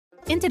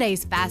In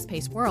today's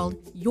fast-paced world,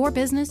 your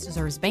business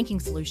deserves banking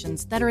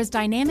solutions that are as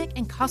dynamic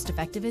and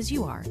cost-effective as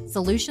you are.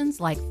 Solutions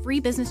like free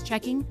business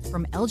checking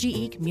from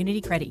LGE Community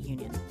Credit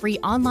Union, free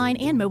online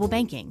and mobile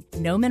banking,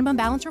 no minimum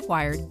balance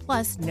required,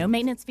 plus no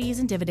maintenance fees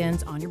and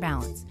dividends on your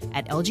balance.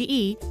 At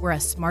LGE, we're a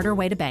smarter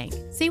way to bank.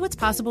 See what's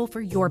possible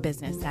for your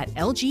business at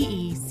lgeccu.org.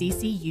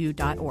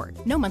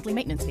 No monthly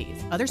maintenance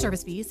fees. Other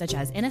service fees such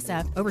as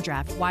NSF,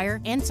 overdraft, wire,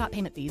 and stop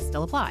payment fees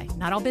still apply.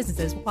 Not all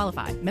businesses will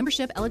qualify.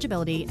 Membership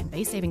eligibility and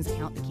base savings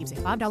account that keeps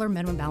a $5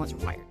 minimum balance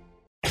required.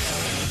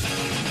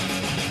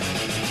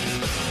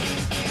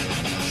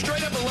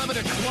 Straight up 11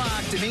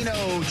 o'clock,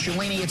 Dimino,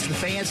 Cellini, it's the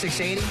Fan,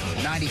 680,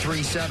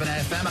 93.7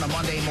 FM on a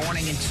Monday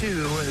morning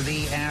into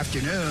the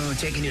afternoon,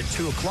 taking you to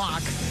 2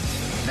 o'clock.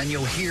 Then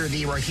you'll hear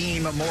the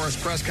Raheem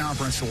Morris press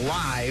conference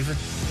live,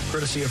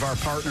 courtesy of our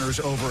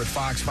partners over at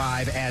Fox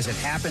 5 as it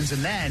happens.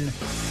 And then,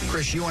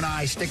 Chris, you and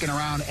I sticking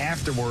around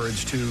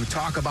afterwards to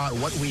talk about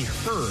what we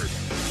heard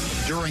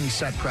during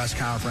said press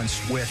conference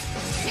with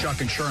Chuck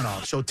and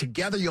Chernoff. So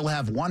together you'll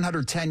have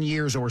 110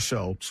 years or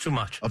so. It's too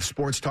much. Of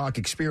sports talk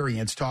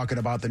experience talking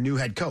about the new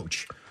head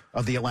coach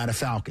of the Atlanta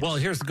Falcons. Well,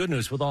 here's the good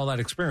news. With all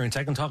that experience,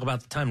 I can talk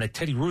about the time that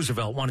Teddy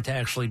Roosevelt wanted to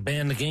actually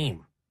ban the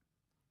game.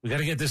 We got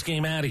to get this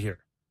game out of here.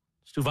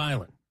 It's too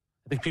violent.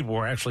 I think people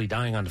were actually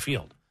dying on the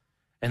field.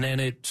 And then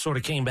it sort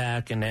of came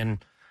back, and then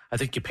I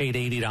think you paid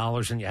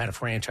 $80 and you had a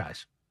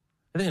franchise.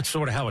 I think it's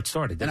sort of how it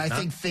started. And I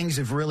think things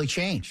have really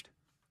changed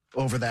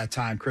over that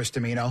time, Chris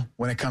Dimino,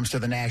 when it comes to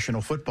the National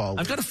Football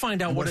League. I've got to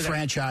find out what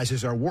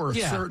franchises are worth,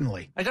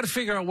 certainly. I got to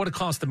figure out what it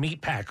cost the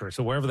Meat Packers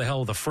or wherever the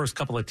hell the first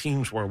couple of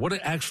teams were, what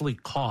it actually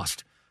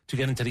cost to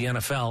get into the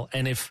NFL.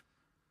 And if,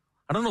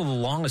 I don't know the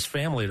longest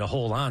family to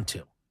hold on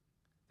to.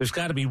 There's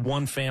got to be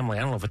one family.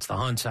 I don't know if it's the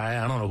Hunts.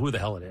 I don't know who the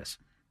hell it is.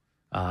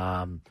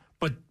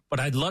 But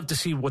I'd love to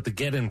see what the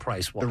get-in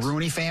price was. The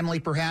Rooney family,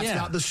 perhaps? Yeah.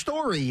 Now, the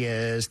story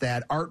is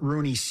that Art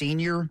Rooney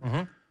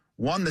Sr.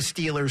 won the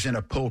Steelers in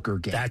a poker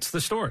game. That's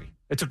the story.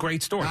 It's a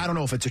great story. I don't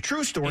know if it's a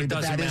true story,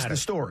 but that is the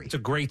story. It's a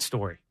great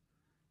story.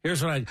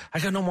 Here's what I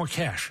got no more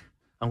cash.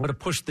 I'm going to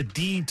push the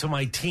deed to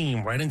my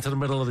team right into the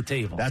middle of the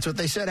table. That's what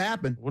they said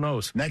happened. Who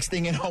knows? Next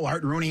thing you know,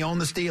 Art Rooney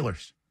owned the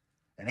Steelers.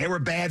 And they were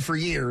bad for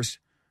years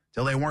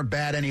till they weren't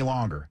bad any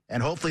longer.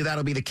 And hopefully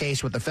that'll be the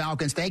case with the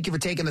Falcons. Thank you for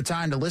taking the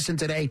time to listen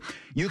today.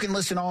 You can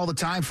listen all the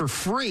time for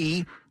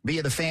free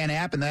via the Fan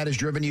app, and that is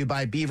driven to you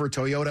by Beaver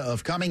Toyota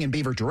of Cumming, and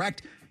Beaver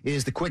Direct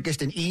is the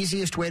quickest and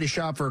easiest way to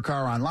shop for a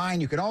car online.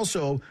 You can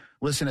also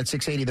listen at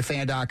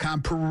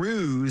 680thefan.com,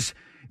 peruse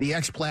the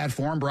X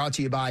platform, brought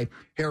to you by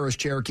Harris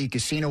Cherokee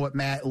Casino, at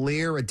Matt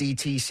Lear, at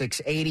DT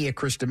 680, at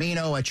Chris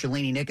Dimino, at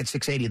Cellini Nick at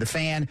 680 The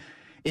Fan.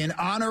 In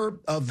honor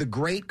of the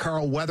great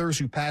Carl Weathers,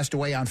 who passed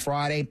away on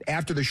Friday,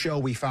 after the show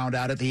we found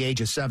out at the age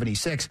of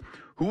 76,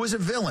 who was a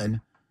villain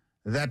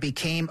that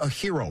became a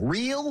hero,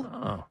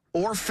 real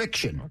or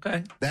fiction.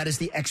 Okay. That is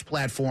the X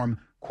platform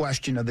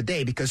question of the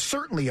day, because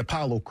certainly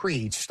Apollo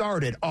Creed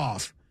started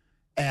off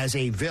as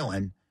a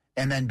villain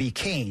and then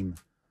became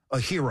a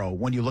hero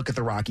when you look at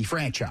the Rocky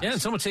franchise. Yeah,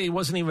 and some would say he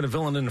wasn't even a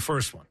villain in the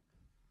first one.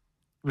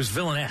 He was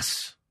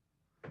villainess,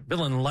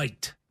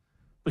 villain-light,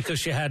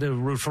 because you had to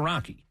root for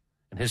Rocky.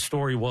 And his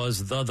story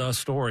was the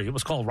story. It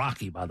was called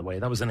Rocky, by the way.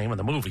 That was the name of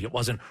the movie. It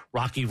wasn't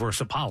Rocky versus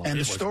Apollo. And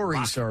the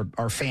stories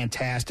are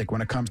fantastic when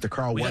it comes to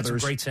Carl Weathers. We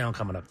got some great sound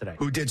coming up today.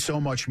 Who did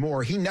so much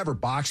more. He never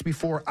boxed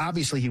before.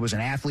 Obviously, he was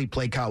an athlete,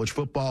 played college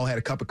football, had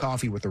a cup of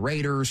coffee with the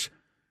Raiders,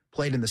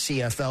 played in the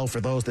CFL. For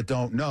those that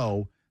don't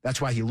know,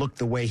 that's why he looked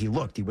the way he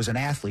looked. He was an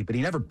athlete, but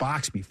he never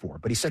boxed before.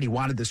 But he said he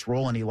wanted this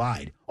role, and he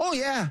lied. Oh,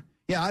 yeah.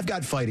 Yeah, I've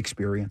got fight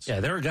experience.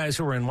 Yeah, there are guys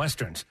who are in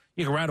Westerns.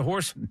 You can ride a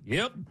horse?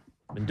 Yep.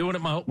 Been doing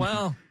it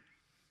well...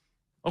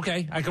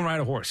 Okay, I can ride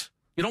a horse.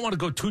 You don't want to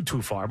go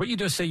too far, but you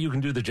just say you can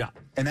do the job.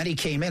 And then he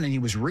came in and he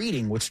was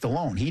reading with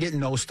Stallone. He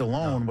didn't know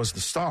Stallone was the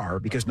star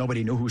because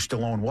nobody knew who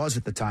Stallone was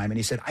at the time. And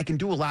he said, I can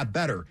do a lot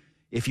better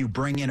if you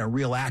bring in a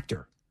real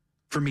actor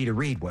for me to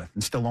read with.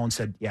 And Stallone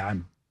said, yeah,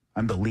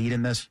 I'm the lead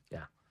in this.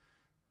 Yeah.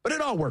 But it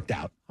all worked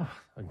out. Oh,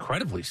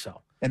 incredibly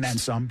so. And then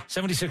some.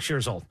 76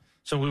 years old.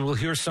 So we will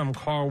hear some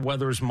Carl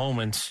Weathers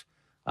moments.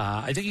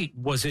 I think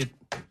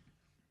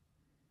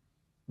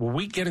were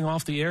we getting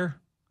off the air?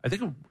 I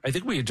think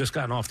we had just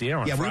gotten off the air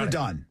on Friday. We were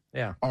done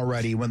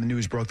already when the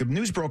news broke. The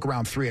news broke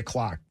around 3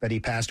 o'clock that he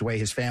passed away.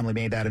 His family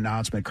made that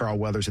announcement, Carl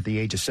Weathers, at the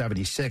age of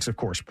 76. Of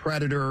course,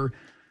 Predator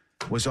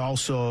was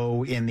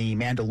also in The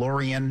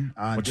Mandalorian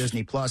on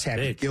Disney+.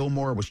 Happy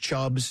Gilmore was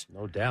Chubbs.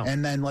 No doubt.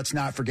 And then let's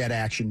not forget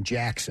Action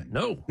Jackson.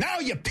 No. Now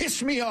you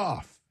piss me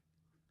off.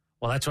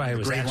 Well, that's why he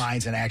was great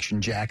lines in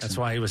Action Jackson. That's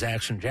why he was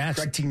Action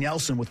Jackson. Greg T.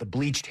 Nelson with the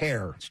bleached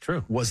hair. It's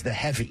true. Was the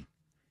heavy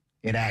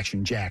in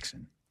Action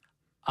Jackson.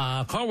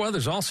 Carl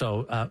Weathers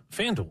also,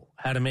 FanDuel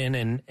had him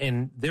in,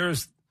 and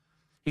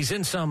he's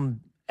in some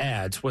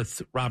ads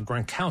with Rob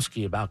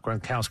Gronkowski about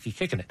Gronkowski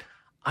kicking it.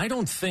 I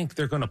don't think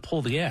they're going to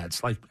pull the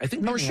ads. I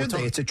think nor should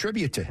they. It's a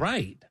tribute to him.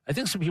 Right. I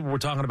think some people were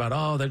talking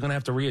about, they're going to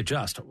have to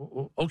readjust.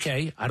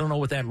 Okay, I don't know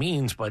what that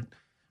means, but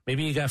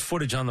maybe you got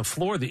footage on the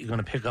floor that you're going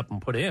to pick up and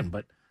put in.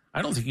 But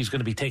I don't think he's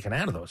going to be taken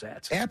out of those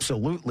ads.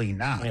 Absolutely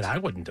not. I mean, I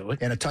wouldn't do it.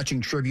 And a touching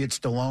tribute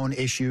Stallone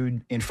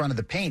issued in front of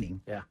the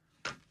painting. Yeah.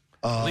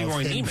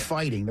 Leroy Neiman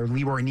fighting. Their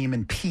Leroy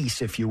Neiman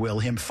piece, if you will,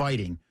 him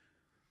fighting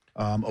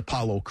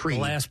Apollo Creed.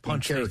 The last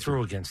punch they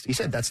threw against him. He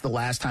said that's the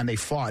last time they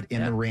fought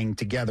in the ring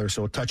together.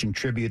 So a touching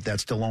tribute that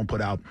Stallone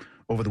put out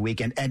over the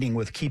weekend, ending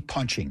with keep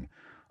punching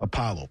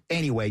Apollo.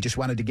 Anyway, just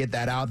wanted to get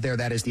that out there.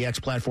 That is the X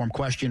Platform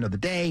question of the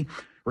day.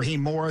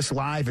 Raheem Morris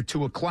live at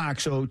 2 o'clock.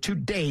 So to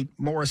date,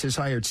 Morris has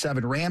hired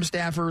 7 Ram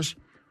staffers,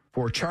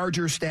 4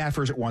 Chargers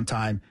staffers at one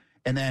time,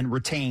 and then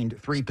retained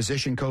 3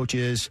 position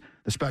coaches,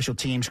 the special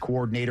teams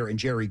coordinator, and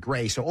Jerry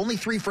Gray. So only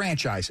 3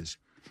 franchises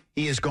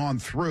he has gone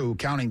through,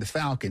 counting the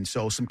Falcons.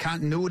 So some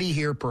continuity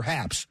here,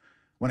 perhaps,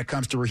 when it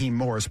comes to Raheem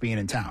Morris being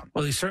in town.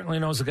 Well, he certainly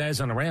knows the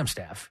guys on the Ram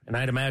staff, and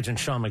I'd imagine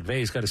Sean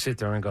McVay's got to sit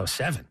there and go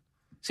 7.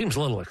 Seems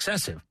a little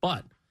excessive,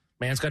 but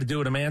man's got to do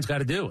what a man's got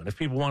to do. And if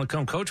people want to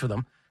come coach with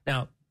him,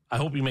 now, I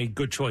hope you made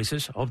good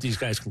choices. I hope these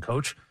guys can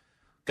coach.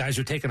 Guys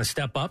are taking a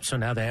step up, so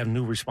now they have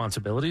new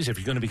responsibilities. If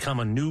you're going to become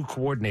a new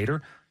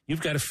coordinator,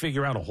 you've got to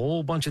figure out a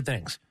whole bunch of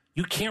things.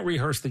 You can't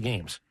rehearse the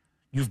games.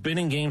 You've been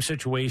in game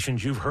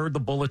situations. You've heard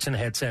the bullets and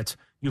headsets.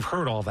 You've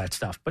heard all that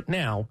stuff. But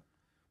now,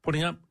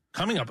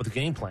 coming up with a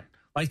game plan.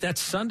 Like that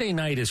Sunday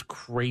night is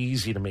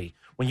crazy to me.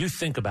 When you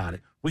think about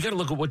it, we got to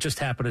look at what just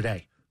happened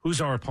today.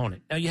 Who's our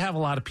opponent? Now, you have a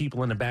lot of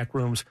people in the back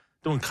rooms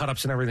doing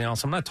cut-ups and everything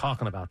else. I'm not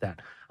talking about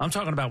that. I'm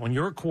talking about when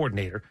you're a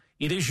coordinator,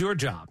 it is your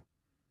job.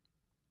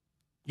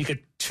 You get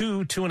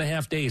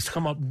 2.5 days to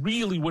come up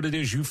really what it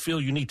is you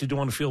feel you need to do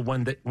on the field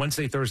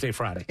Wednesday, Thursday,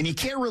 Friday. And you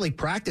can't really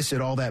practice it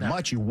all that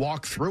much. You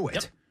walk through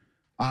it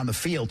on the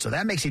field. So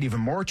that makes it even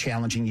more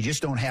challenging. You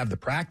just don't have the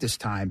practice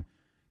time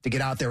to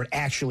get out there and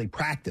actually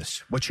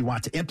practice what you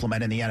want to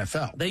implement in the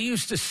NFL. They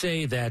used to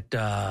say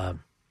that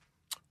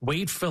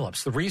Wade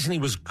Phillips, the reason he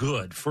was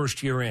good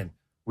first year in,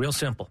 real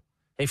simple.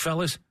 Hey,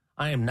 fellas,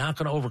 I am not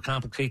going to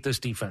overcomplicate this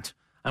defense.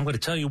 I'm going to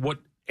tell you what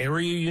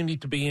area you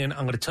need to be in. I'm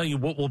going to tell you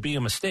what will be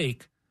a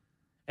mistake,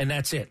 and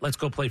that's it. Let's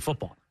go play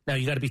football. Now,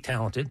 you got to be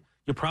talented.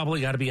 You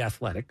probably got to be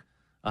athletic.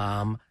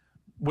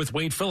 With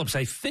Wade Phillips,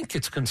 I think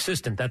it's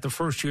consistent that the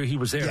first year he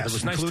was there, there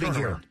was nice turnaround.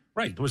 Here.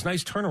 Right, there was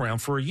nice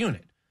turnaround for a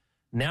unit.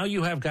 Now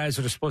you have guys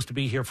that are supposed to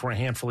be here for a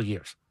handful of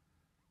years.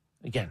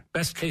 Again,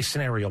 best case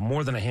scenario,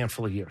 more than a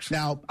handful of years.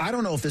 Now, I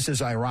don't know if this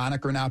is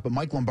ironic or not, but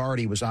Mike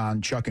Lombardi was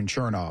on Chuck and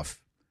Chernoff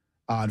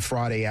on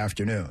Friday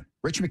afternoon.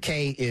 Rich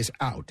McKay is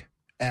out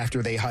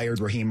after they hired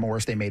Raheem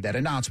Morris. They made that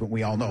announcement.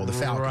 We all know, the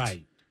Falcons.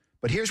 Right.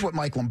 But here's what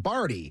Mike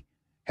Lombardi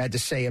had to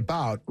say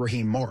about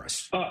Raheem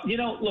Morris.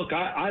 Look,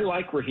 I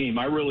like Raheem.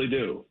 I really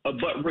do.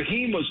 But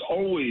Raheem was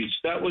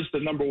that was the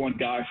number one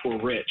guy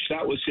for Rich.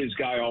 That was his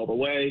guy all the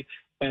way.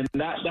 And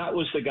that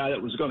was the guy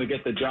that was going to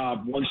get the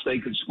job once they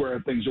could square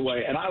things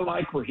away. And I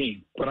like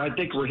Raheem, but I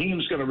think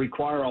Raheem's going to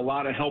require a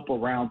lot of help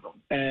around him.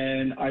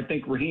 And I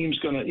think Raheem's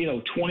going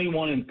to,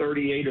 21 and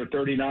 38 or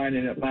 39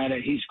 in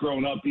Atlanta. He's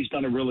grown up. He's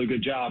done a really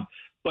good job.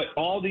 But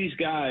all these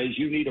guys,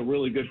 you need a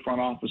really good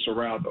front office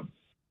around them.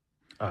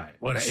 All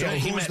right. So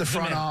he was the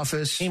front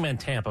office. He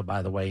meant Tampa,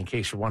 by the way, in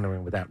case you're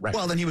wondering with that record.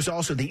 Well, then he was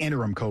also the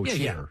interim coach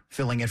here,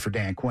 filling in for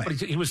Dan Quinn. But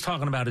he was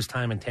talking about his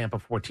time in Tampa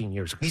 14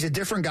 years ago. He's a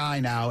different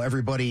guy now.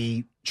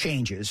 Everybody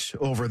changes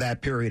over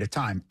that period of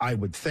time, I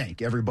would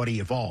think. Everybody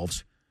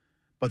evolves.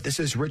 But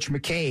this is Rich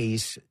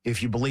McKay's,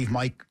 if you believe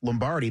Mike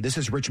Lombardi, this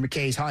is Rich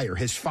McKay's hire,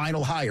 his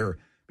final hire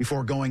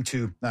before going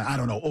to,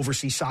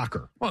 oversee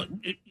soccer. Well,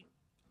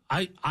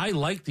 I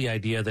like the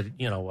idea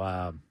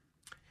that,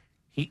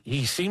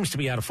 He seems to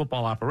be out of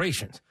football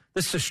operations.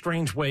 This is a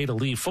strange way to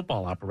leave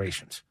football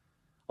operations.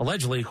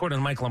 Allegedly, according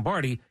to Mike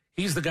Lombardi,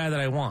 he's the guy that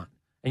I want.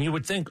 And you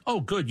would think, oh,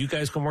 good, you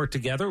guys can work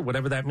together,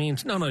 whatever that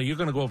means. No, you're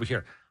going to go over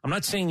here. I'm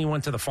not saying you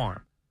went to the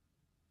farm.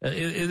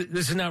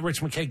 This is not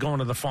Rich McKay going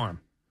to the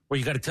farm where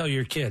you got to tell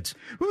your kids.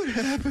 What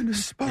happened to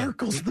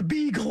Sparkles the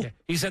Beagle? Yeah,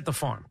 he's at the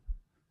farm.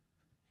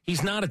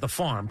 He's not at the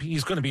farm.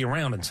 He's going to be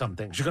around in some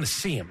things. You're going to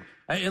see him.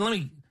 And let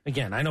me,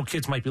 again, I know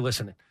kids might be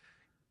listening.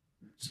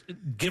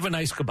 Give a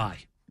nice goodbye.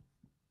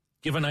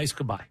 Give a nice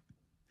goodbye.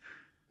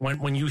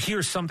 When you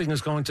hear something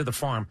is going to the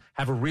farm,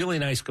 have a really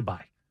nice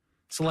goodbye.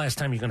 It's the last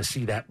time you're going to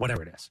see that,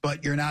 whatever it is.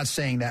 But you're not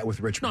saying that with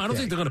Rich McKay. No, I don't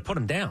think they're going to put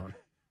him down.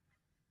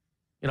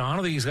 I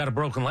don't think he's got a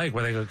broken leg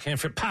where they can't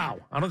fit. Pow!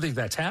 I don't think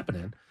that's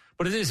happening.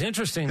 But it is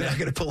interesting. They're not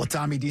going to pull a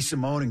Tommy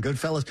DeSimone and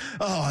Goodfellas.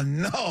 Oh,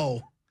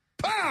 no.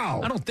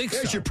 Pow! I don't think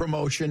There's so. your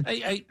promotion.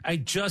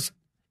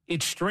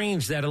 It's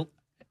strange that,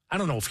 I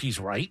don't know if he's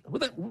right.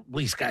 Well,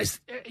 these guys,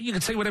 you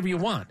can say whatever you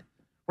want.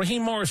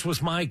 Raheem Morris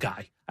was my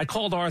guy. I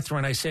called Arthur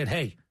and I said,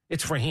 hey,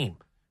 it's Raheem.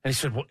 And he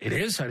said, well, it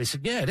is? And I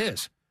said, yeah, it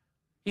is.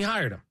 He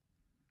hired him.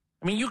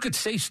 I mean, you could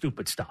say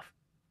stupid stuff.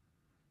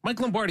 Mike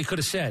Lombardi could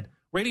have said,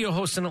 radio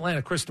host in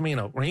Atlanta, Chris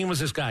Dimino, Raheem was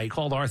this guy. He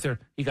called Arthur.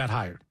 He got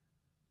hired.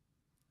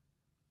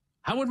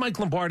 How would Mike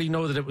Lombardi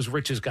know that it was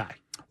Rich's guy?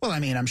 Well, I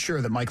mean, I'm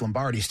sure that Mike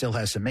Lombardi still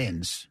has some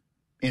ins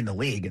in the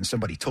league, and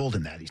somebody told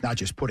him that. He's not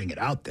just putting it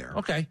out there.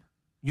 Okay.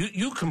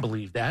 You can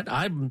believe that.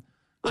 I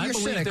believe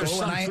cynical,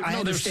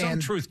 there's some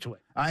truth to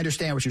it. I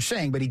understand what you're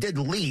saying, but he did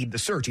lead the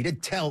search. He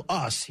did tell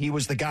us he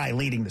was the guy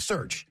leading the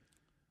search.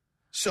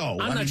 So,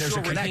 there's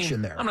a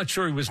connection there. I'm not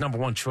sure he was number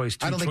one choice.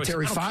 I don't think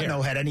Terry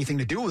Fontenot had anything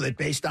to do with it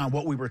based on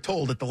what we were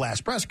told at the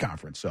last press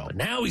conference. So but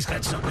now he's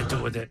got something to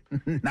do with it.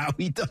 Now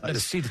he does. Got to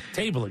see the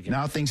table again.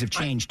 Now things have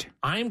changed.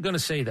 I'm going to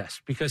say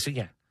this because,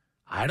 again,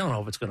 I don't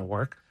know if it's going to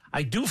work.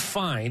 I do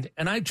find,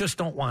 and I just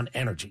don't want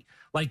energy.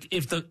 Like,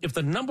 if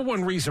the number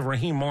one reason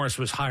Raheem Morris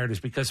was hired is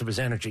because of his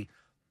energy,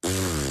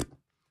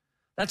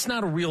 that's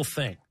not a real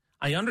thing.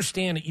 I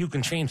understand that you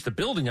can change the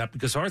building up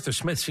because Arthur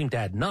Smith seemed to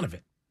add none of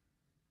it.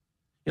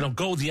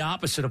 Go the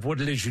opposite of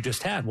what it is you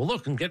just had. Well,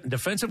 look, I'm getting a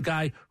defensive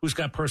guy who's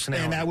got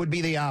personality. And that would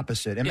be the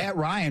opposite. And Matt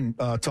Ryan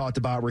talked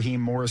about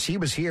Raheem Morris. He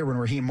was here when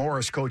Raheem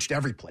Morris coached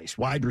every place,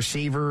 wide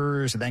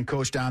receivers, and then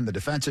coached on the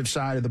defensive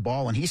side of the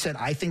ball. And he said,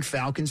 I think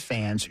Falcons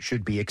fans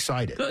should be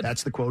excited. Good.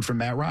 That's the quote from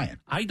Matt Ryan.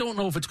 I don't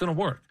know if it's going to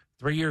work.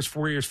 3 years,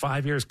 4 years,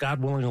 5 years,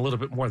 God willing, a little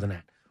bit more than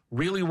that.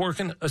 Really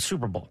working a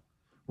Super Bowl.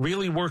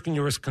 Really working,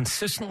 you're as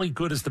consistently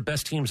good as the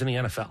best teams in the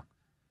NFL.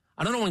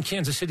 I don't know when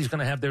Kansas City's going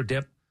to have their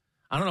dip.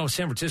 I don't know if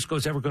San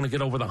Francisco's ever going to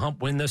get over the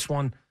hump, win this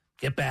one,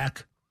 get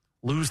back,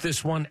 lose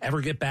this one, ever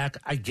get back.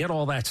 I get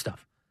all that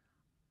stuff.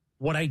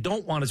 What I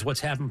don't want is what's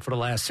happened for the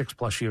last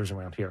 6+ years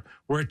around here,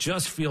 where it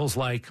just feels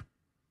like,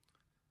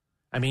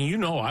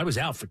 I was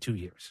out for 2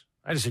 years.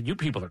 I just said, you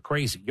people are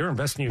crazy. You're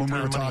investing your time.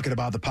 When we were talking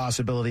about the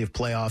possibility of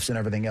playoffs and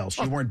everything else,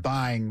 you weren't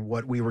buying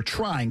what we were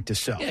trying to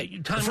sell. Yeah,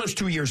 the first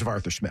 2 years of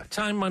Arthur Smith.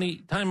 Time,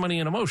 money,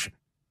 and emotion.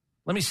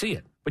 Let me see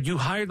it. But you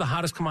hired the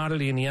hottest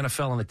commodity in the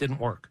NFL, and it didn't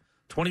work.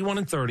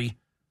 21-30.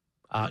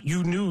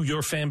 You knew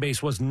your fan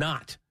base was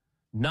not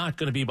going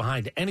to be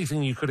behind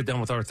anything you could have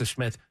done with Arthur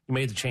Smith. You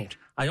made the change.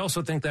 I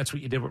also think that's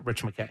what you did with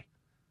Rich McKay.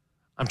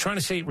 I'm trying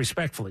to say it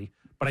respectfully,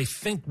 but I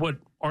think what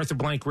Arthur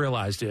Blank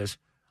realized is,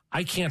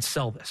 I can't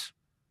sell this.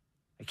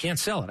 I can't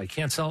sell it. I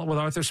can't sell it with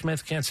Arthur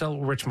Smith, can't sell it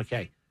with Rich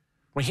McKay.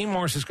 Raheem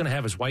Morris is going to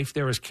have his wife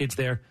there, his kids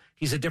there.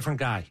 He's a different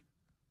guy.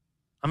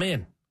 I'm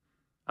in.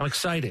 I'm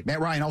excited. Matt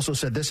Ryan also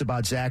said this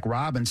about Zach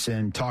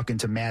Robinson talking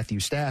to Matthew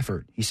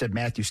Stafford. He said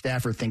Matthew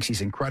Stafford thinks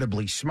he's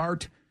incredibly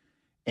smart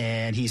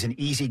and he's an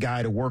easy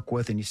guy to work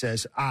with. And he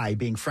says, I,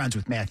 being friends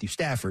with Matthew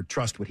Stafford,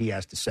 trust what he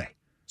has to say.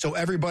 So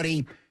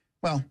everybody,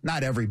 well,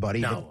 not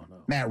everybody,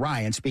 but Matt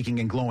Ryan speaking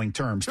in glowing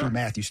terms through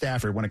Matthew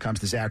Stafford when it comes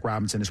to Zach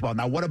Robinson as well.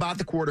 Now, what about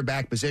the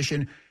quarterback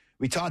position?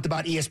 We talked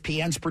about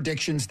ESPN's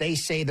predictions. They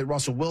say that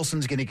Russell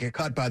Wilson's going to get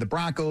cut by the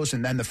Broncos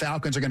and then the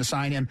Falcons are going to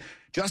sign him.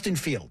 Justin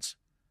Fields.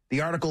 The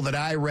article that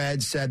I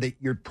read said that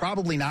you're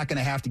probably not going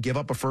to have to give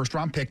up a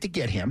first-round pick to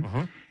get him.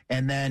 Mm-hmm.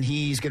 And then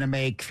he's going to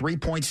make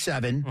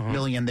 $3.7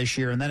 million this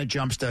year, and then it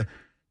jumps to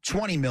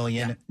 $20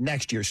 million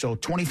next year. So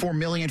 $24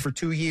 million for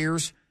 2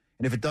 years,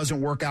 and if it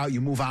doesn't work out, you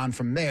move on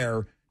from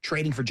there.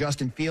 Trading for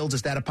Justin Fields,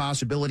 is that a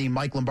possibility?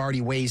 Mike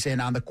Lombardi weighs in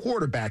on the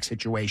quarterback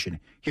situation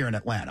here in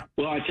Atlanta.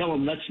 Well, I tell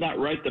him, let's not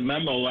write the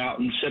memo out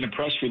and send a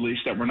press release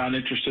that we're not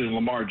interested in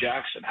Lamar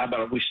Jackson. How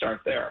about if we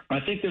start there? I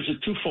think there's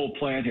a twofold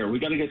plan here. We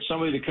got to get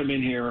somebody to come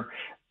in here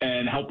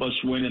and help us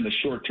win in the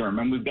short term,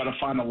 and we've got to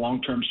find a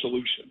long-term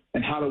solution.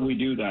 And how do we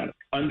do that?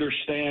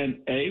 Understand,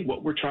 A,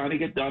 what we're trying to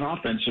get done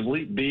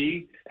offensively,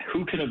 B,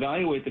 who can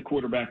evaluate the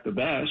quarterback the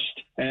best,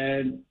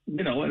 and,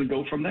 and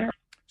go from there.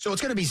 So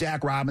it's going to be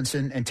Zach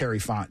Robinson and Terry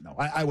Fontenot,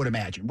 I would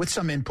imagine, with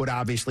some input,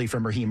 obviously,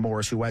 from Raheem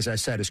Morris, who, as I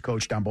said, has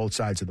coached on both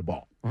sides of the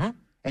ball. Mm-hmm.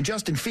 And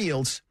Justin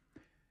Fields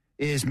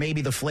is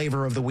maybe the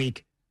flavor of the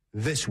week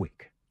this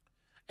week.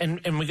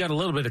 And we got a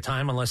little bit of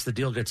time, unless the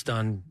deal gets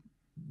done,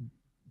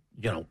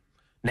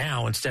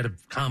 now instead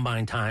of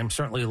combine time,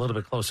 certainly a little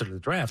bit closer to the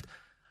draft.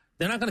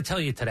 They're not going to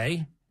tell you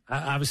today.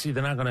 Obviously,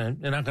 they're not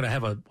going to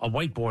have a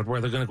whiteboard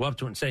where they're going to go up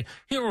to it and say,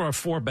 here are our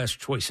 4 best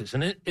choices.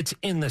 And it's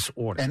in this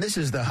order. And this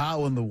is the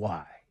how and the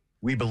why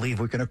we believe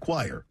we can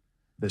acquire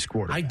this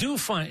quarterback. I do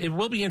find it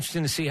will be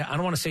interesting to see, I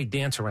don't want to say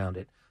dance around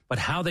it, but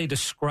how they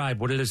describe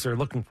what it is they're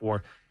looking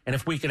for, and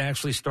if we could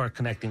actually start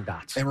connecting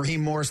dots. And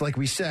Raheem Morris, like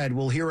we said,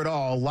 we'll hear it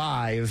all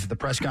live. The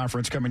press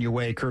conference coming your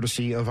way,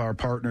 courtesy of our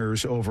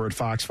partners over at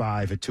Fox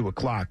 5 at 2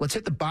 o'clock. Let's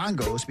hit the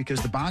bongos, because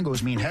the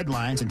bongos mean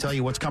headlines, and tell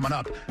you what's coming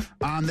up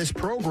on this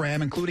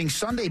program, including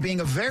Sunday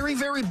being a very,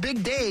 very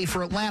big day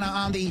for Atlanta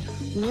on the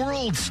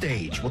world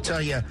stage. We'll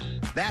tell you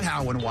that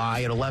how and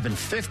why at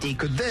 11:50.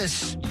 Could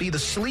this be the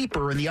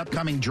sleeper in the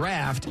upcoming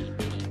draft?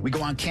 We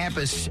go on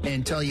campus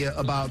and tell you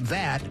about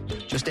that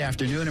just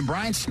after noon. And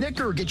Brian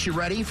Snicker gets you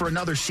ready for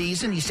another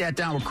season. He sat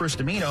down with Chris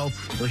Dimino.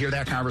 We'll hear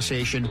that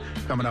conversation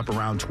coming up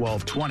around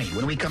 12:20.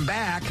 When we come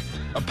back,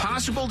 a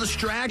possible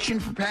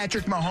distraction for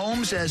Patrick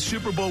Mahomes as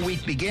Super Bowl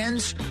week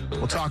begins.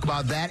 We'll talk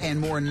about that and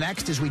more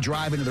next as we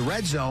drive into the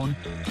red zone.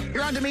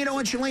 You're on Dimino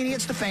and Cellini.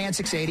 It's the Fan,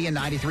 680 and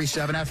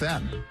 93.7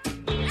 FM.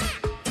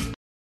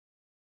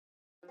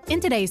 In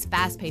today's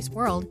fast-paced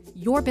world,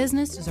 your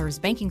business deserves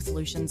banking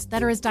solutions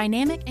that are as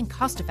dynamic and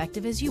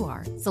cost-effective as you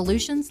are.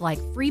 Solutions like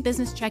free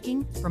business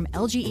checking from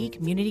LGE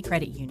Community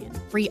Credit Union,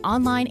 free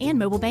online and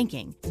mobile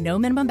banking, no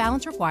minimum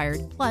balance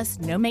required,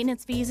 plus no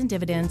maintenance fees and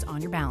dividends on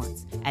your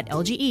balance. At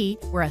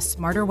LGE, we're a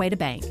smarter way to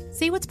bank.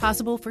 See what's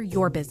possible for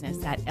your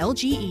business at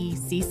lgeccu.org.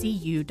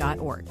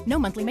 No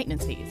monthly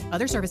maintenance fees.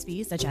 Other service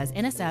fees such as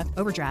NSF,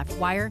 overdraft,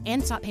 wire,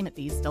 and stop payment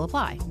fees still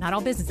apply. Not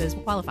all businesses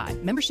will qualify.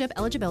 Membership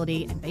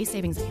eligibility and base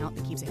savings account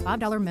that keeps a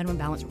 $5 minimum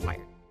balance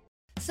required.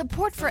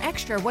 Support for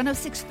Extra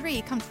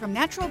 106.3 comes from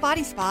Natural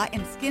Body Spa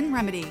and Skin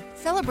Remedy,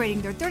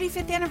 celebrating their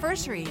 35th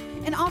anniversary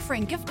and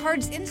offering gift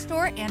cards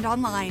in-store and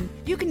online.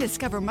 You can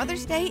discover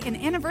Mother's Day and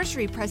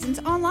anniversary presents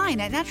online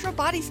at Natural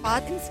Body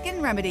Spa and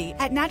Skin Remedy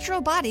at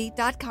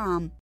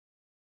naturalbody.com.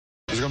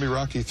 Is it going to be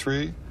Rocky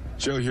 3?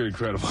 Joe, you're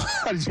incredible.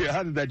 How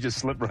did that just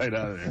slip right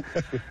out of there?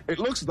 It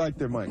looks like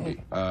there might be.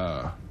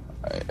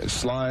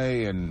 Sly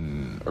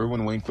and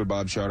Irwin Winkler,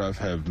 Bob Chartoff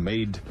have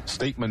made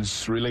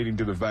statements relating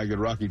to the fact that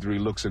Rocky 3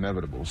 looks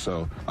inevitable.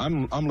 So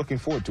I'm looking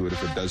forward to it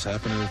if it does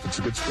happen and if it's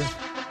a good script.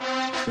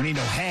 We need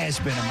no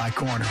has-been in my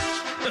corner.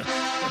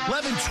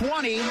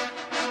 11:20.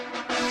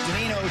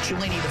 Dimino,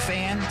 Cellini, the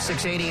fan,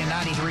 680 and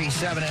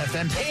 93.7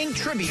 FM, paying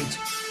tribute.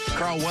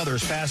 Carl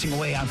Weathers passing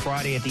away on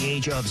Friday at the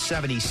age of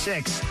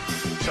 76.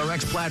 It's our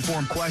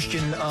X-Platform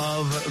question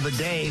of the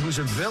day. Who's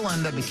a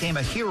villain that became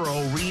a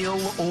hero, real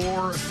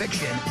or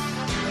fiction?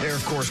 There,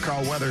 of course,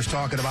 Carl Weathers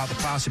talking about the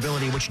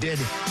possibility, which did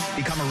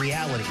become a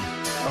reality,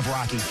 of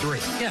Rocky 3.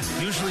 Yeah,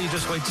 usually you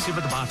just wait to see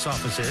what the box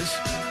office is.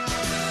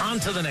 On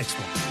to the next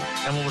one.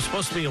 And what was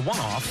supposed to be a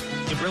one-off,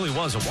 it really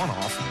was a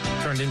one-off,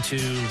 turned into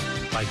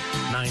like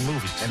 9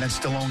 movies. And then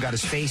Stallone got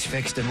his face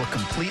fixed and looked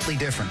completely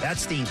different.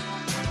 That's the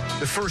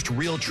first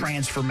real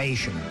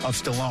transformation of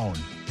Stallone,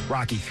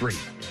 Rocky 3.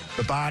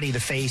 The body, the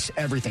face,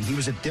 everything. He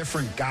was a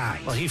different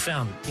guy. Well, he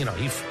found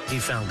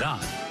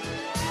God.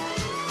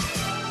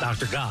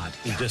 Dr. God.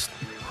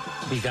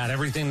 He got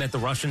everything that the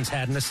Russians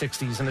had in the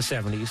 60s and the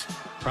 70s,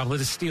 probably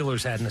the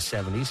Steelers had in the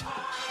 70s,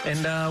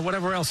 and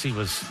whatever else he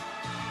was.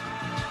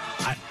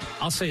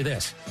 I'll say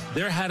this.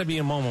 There had to be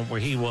a moment where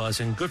he was,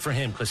 and good for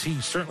him, because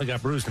he certainly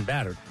got bruised and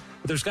battered,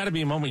 but there's got to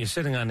be a moment you're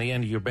sitting on the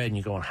end of your bed and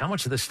you're going, how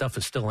much of this stuff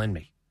is still in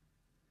me?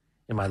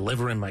 In my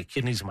liver, in my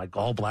kidneys, in my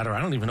gallbladder?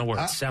 I don't even know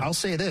where it's set. I'll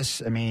say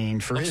this. I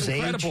mean, for his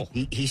incredible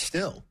age, he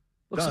still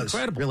looks does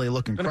incredible. Really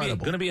look incredible.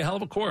 Going to be a hell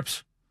of a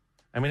corpse.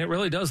 I mean, it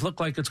really does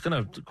look like it's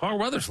going to. Carl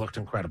Weathers looked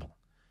incredible.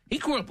 He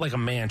grew up like a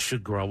man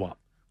should grow up.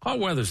 Carl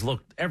Weathers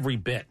looked every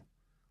bit.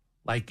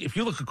 Like, if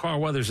you look at Carl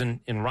Weathers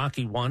in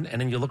Rocky 1, and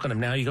then you look at him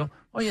now, you go,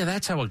 oh, yeah,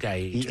 that's how a guy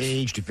ages. He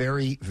aged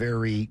very,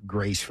 very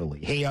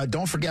gracefully. Hey,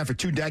 don't forget, for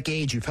 2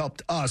 decades, you've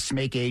helped us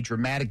make a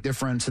dramatic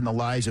difference in the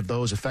lives of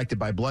those affected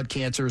by blood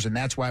cancers, and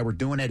that's why we're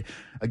doing it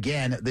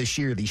again this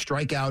year. The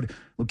Strikeout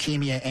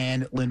Leukemia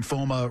and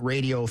Lymphoma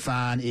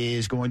Radiothon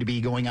is going to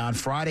be going on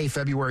Friday,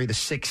 February the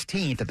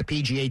 16th at the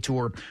PGA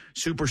Tour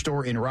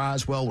Superstore in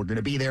Roswell. We're going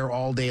to be there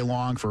all day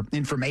long for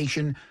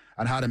information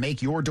on how to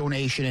make your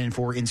donation and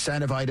for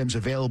incentive items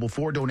available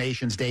for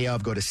donations day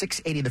of. Go to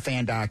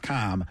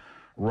 680thefan.com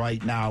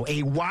right now.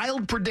 A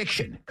wild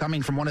prediction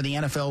coming from one of the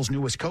NFL's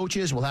newest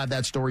coaches. We'll have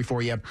that story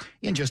for you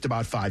in just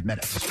about 5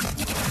 minutes.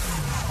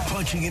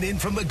 Punching it in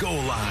from the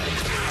goal line.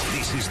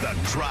 This is the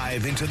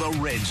drive into the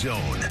red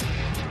zone.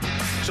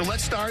 So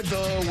let's start,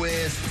 though,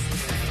 with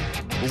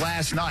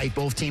last night.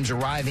 Both teams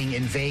arriving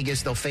in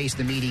Vegas. They'll face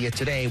the media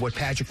today. What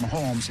Patrick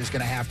Mahomes is going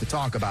to have to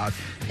talk about.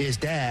 His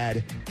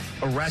dad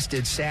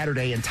arrested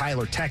Saturday in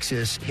Tyler,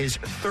 Texas, his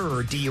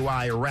 3rd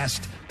DUI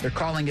arrest. They're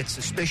calling it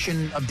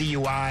suspicion of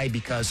DUI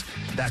because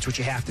that's what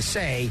you have to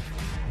say.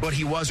 But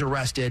he was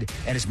arrested,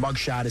 and his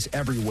mugshot is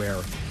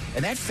everywhere.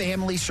 And that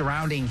family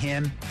surrounding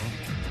him,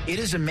 it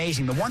is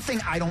amazing. The one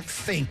thing I don't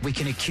think we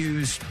can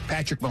accuse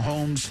Patrick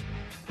Mahomes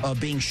of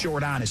being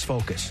short on his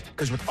focus,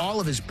 because with all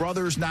of his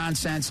brother's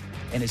nonsense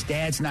and his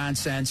dad's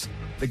nonsense,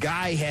 the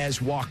guy has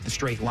walked the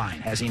straight line,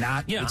 has he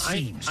not? Yeah, it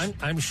seems.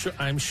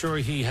 I'm sure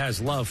he has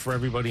love for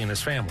everybody in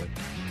his family.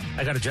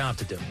 I got a job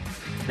to do.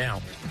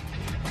 Now,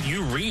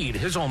 you read,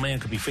 his old man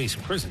could be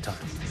facing prison time.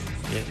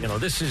 You know,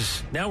 this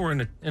is, now we're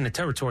in a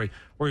territory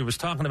where he was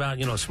talking about,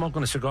 you know,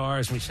 smoking the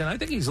cigars, and he said, I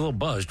think he's a little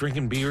buzzed,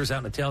 drinking beers out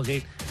in the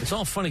tailgate. It's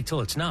all funny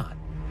till it's not.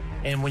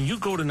 And when you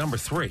go to number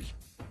 3,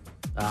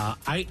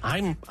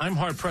 I'm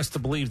hard pressed to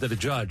believe that a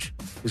judge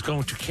is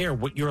going to care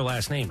what your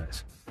last name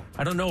is.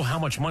 I don't know how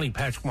much money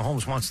Patrick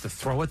Mahomes wants to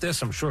throw at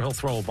this. I'm sure he'll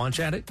throw a bunch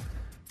at it.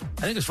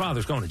 I think his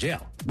father's going to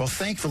jail. Well,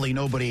 thankfully,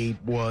 nobody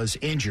was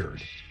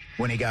injured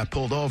when he got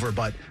pulled over.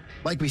 But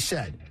like we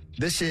said,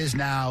 this is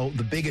now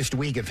the biggest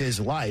week of his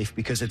life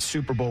because it's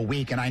Super Bowl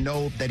week. And I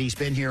know that he's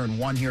been here and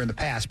won here in the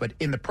past, but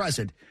in the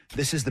present,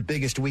 this is the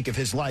biggest week of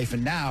his life.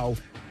 And now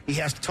he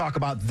has to talk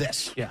about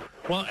this. Yeah.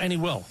 Well, and he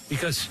will,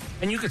 because,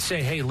 and you could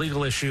say, hey,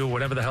 legal issue,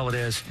 whatever the hell it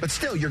is. But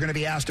still, you're going to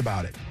be asked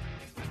about it.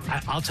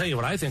 I'll tell you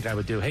what I think I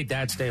would do. Hey,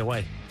 Dad, stay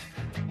away.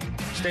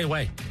 Stay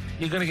away.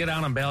 You're going to get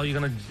out on bail. You're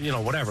going to,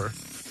 whatever.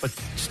 But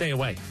stay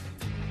away.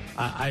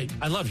 I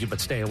love you, but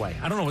stay away.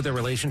 I don't know what their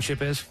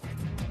relationship is.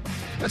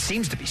 That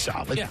seems to be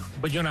solid. Yeah,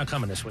 but you're not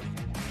coming this week.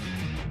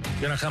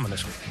 You're not coming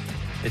this week.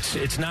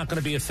 It's not going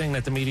to be a thing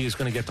that the media is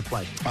going to get to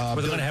play. Where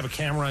they're going to have a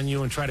camera on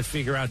you and try to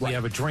figure out, do you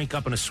have a drink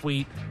up in a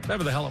suite?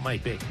 Whatever the hell it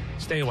might be.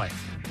 Stay away.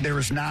 There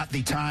is not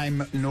the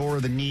time, nor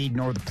the need,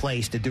 nor the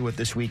place to do it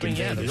this week in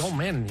Vegas. The old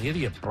man and the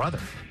idiot brother.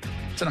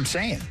 That's what I'm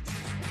saying.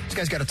 This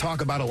guy's got to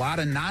talk about a lot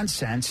of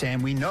nonsense,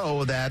 and we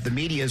know that the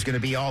media is going to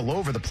be all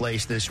over the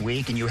place this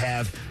week, and you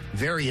have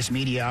various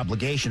media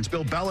obligations.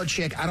 Bill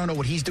Belichick, I don't know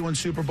what he's doing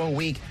Super Bowl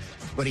week,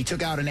 but he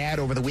took out an ad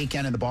over the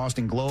weekend in the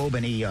Boston Globe,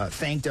 and he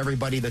thanked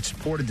everybody that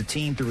supported the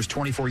team through his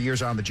 24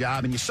 years on the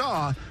job. And you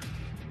saw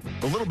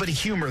a little bit of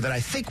humor that I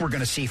think we're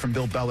going to see from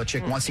Bill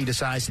Belichick once he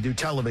decides to do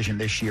television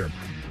this year.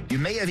 You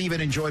may have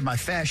even enjoyed my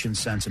fashion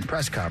sense in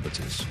press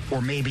conferences,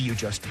 or maybe you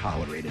just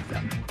tolerated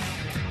them.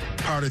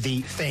 Part of the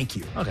thank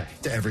you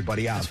to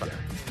everybody out there.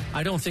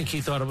 I don't think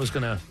he thought it was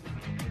going to,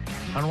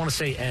 I don't want to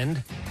say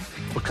end,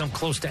 but come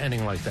close to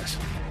ending like this.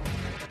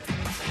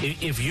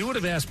 If you would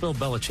have asked Bill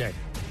Belichick,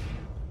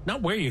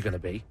 not where you're going to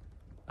be,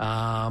 what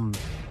are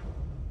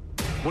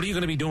you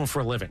going to be doing for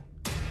a living?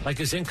 Like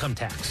his income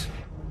tax.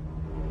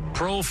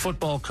 Pro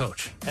football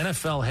coach,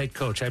 NFL head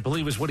coach, I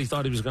believe is what he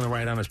thought he was going to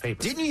write on his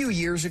paper. Didn't you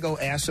years ago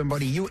ask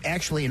somebody, you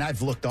actually, and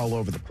I've looked all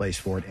over the place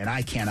for it, and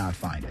I cannot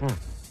find it.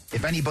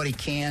 If anybody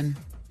can,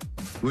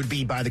 it would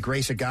be by the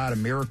grace of God a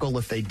miracle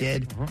if they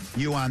did.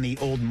 You on the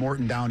old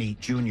Morton Downey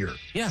Jr.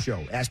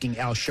 show, asking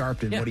Al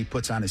Sharpton what he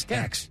puts on his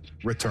tax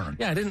return.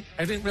 Yeah, I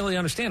didn't really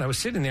understand. I was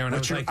sitting there and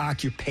What's I was your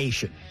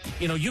occupation?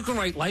 You know, you can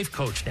write life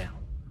coach now.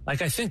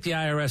 Like, I think the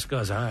IRS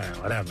goes, all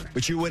right, whatever.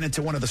 But you went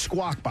into one of the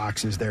squawk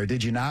boxes there,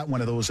 did you not?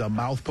 One of those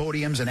mouth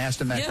podiums and asked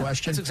him that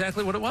question? That's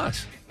exactly what it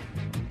was.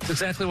 That's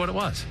exactly what it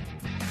was.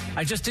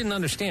 I just didn't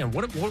understand.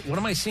 What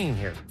am I seeing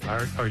here?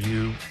 Are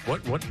you,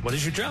 what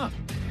is your job?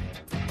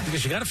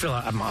 Because you got to fill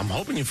out, I'm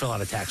hoping you fill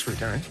out a tax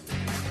return.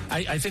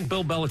 I think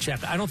Bill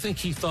Belichick, I don't think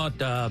he thought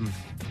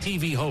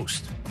TV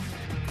host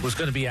was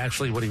going to be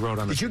actually what he wrote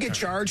on the Did you get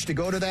charged to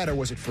go to that, or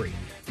was it free?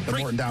 The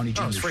Morton Downey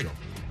Jr. it was free. show.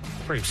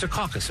 Free.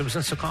 Secaucus. It was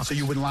in Secaucus. So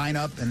you would line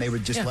up and they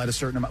would just let a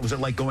certain amount. Was it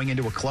like going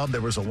into a club? There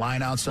was a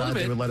line outside.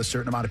 They would let a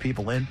certain amount of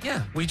people in?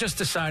 Yeah. We just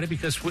decided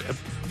because,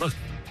 look.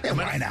 Yeah,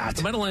 why not?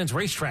 The Meadowlands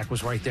racetrack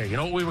was right there. You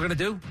know what we were going to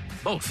do?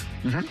 Both.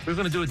 We were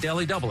going to do a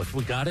daily double if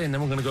we got it, and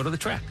then we're going to go to the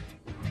track.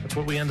 That's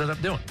what we ended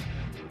up doing.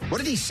 What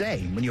did he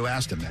say when you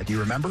asked him that? Do you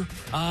remember?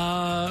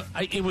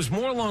 It was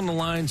more along the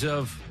lines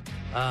of,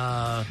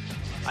 I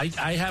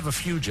have a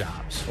few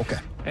jobs. Okay.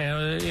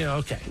 And,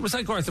 It was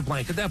like Arthur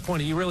Blank. At that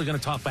point, are you really going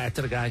to talk back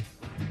to the guy?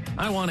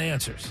 I want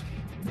answers.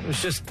 It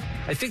was just,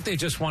 I think they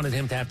just wanted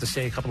him to have to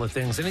say a couple of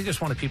things, and he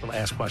just wanted people to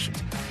ask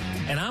questions.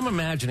 And I'm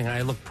imagining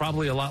I look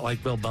probably a lot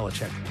like Bill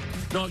Belichick.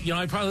 No,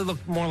 I probably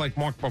look more like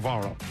Mark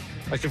Bavaro.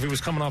 Like if he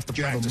was coming off the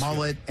practice field. You have a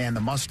mullet and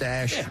the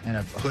mustache and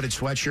a hooded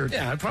sweatshirt.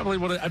 Yeah, I probably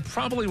would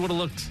have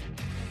looked,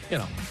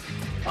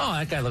 oh,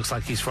 that guy looks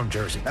like he's from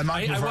Jersey. And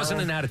I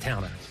wasn't an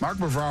out-of-towner. Mark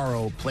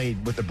Bavaro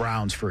played with the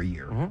Browns for a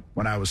year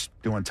when I was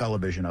doing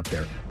television up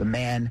there. The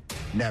man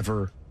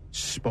never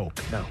spoke.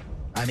 No.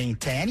 I mean,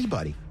 to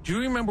anybody. Do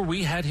you remember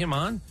we had him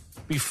on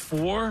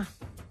before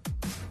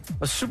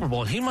a Super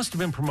Bowl? He must have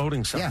been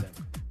promoting something.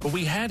 Yeah. But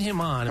we had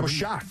him on. I was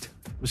shocked.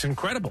 It was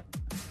incredible.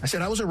 I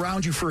said, I was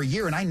around you for a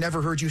year, and I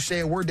never heard you say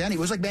a word to any. It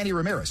was like Manny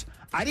Ramirez.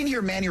 I didn't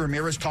hear Manny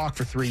Ramirez talk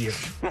for 3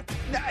 years.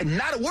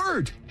 Not a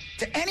word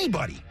to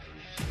anybody.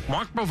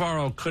 Mark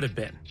Bavaro could have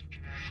been.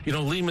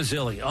 Lee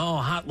Mazzilli,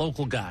 hot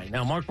local guy.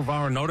 Now, Mark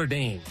Bavaro, Notre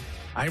Dame,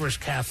 Irish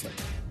Catholic,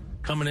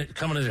 coming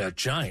into the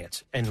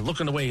Giants and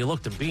looking the way he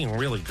looked and being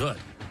really good.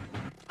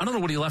 I don't know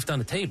what he left on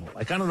the table.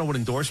 I don't know what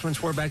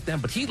endorsements were back then,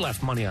 but he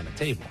left money on the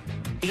table.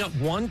 He got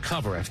one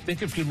cover. I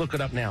think if you look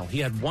it up now, he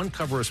had one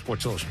cover of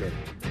Sports Illustrated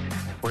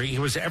where he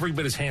was every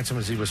bit as handsome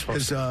as he was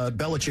supposed to.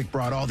 Because Belichick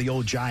brought all the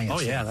old Giants.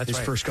 Oh, yeah, that's his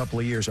first couple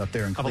of years up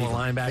there in Cleveland. Couple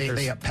of linebackers.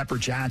 They had Pepper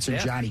Johnson,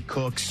 Johnny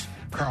Cooks,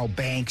 Carl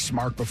Banks,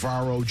 Mark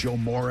Bavaro, Joe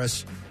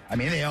Morris. I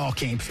mean, they all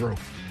came through.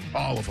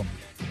 All of them.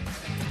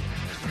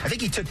 I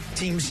think he took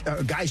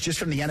guys just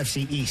from the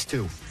NFC East,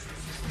 too.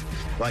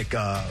 Like,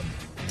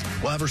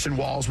 Everson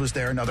Walls was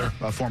there, another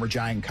former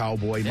Giant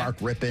Cowboy. Yeah. Mark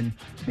Rippon.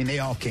 I mean, they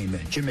all came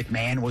in. Jim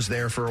McMahon was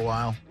there for a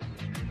while.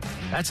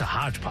 That's a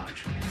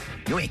hodgepodge.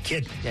 You ain't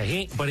kidding. Yeah, he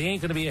ain't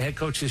going to be a head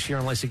coach this year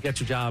unless he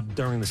gets a job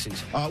during the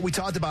season. We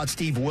talked about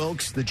Steve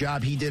Wilkes, the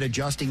job he did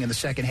adjusting in the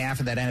second half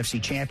of that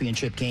NFC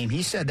Championship game.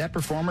 He said that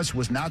performance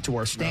was not to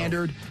our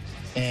standard,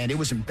 and it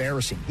was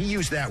embarrassing. He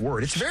used that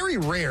word. It's very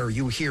rare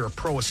you hear a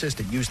pro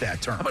assistant use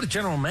that term. How about a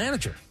general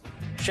manager?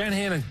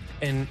 Shanahan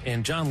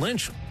and John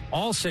Lynch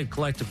all said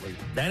collectively,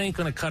 that ain't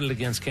going to cut it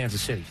against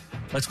Kansas City.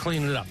 Let's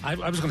clean it up. I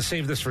was going to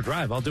save this for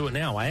Drive. I'll do it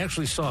now. I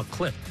actually saw a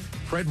clip.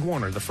 Fred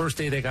Warner, the first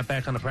day they got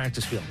back on the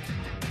practice field.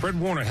 Fred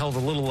Warner held a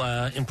little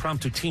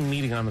impromptu team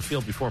meeting on the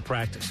field before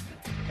practice.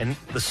 And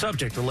the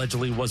subject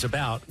allegedly was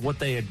about what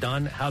they had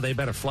done, how they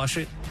better flush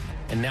it,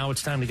 and now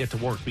it's time to get to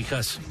work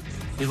because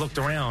he looked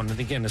around,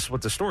 and again, this is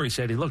what the story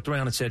said. He looked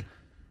around and said,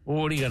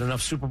 well, what do you got,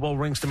 enough Super Bowl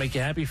rings to make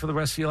you happy for the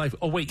rest of your life?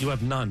 Oh, wait, you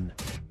have none.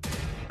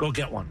 Go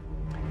get one.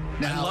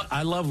 Now,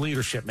 I love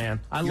leadership, man.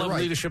 I love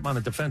right. leadership on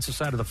the defensive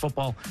side of the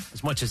football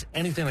as much as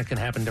anything that can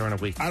happen during a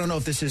week. I don't know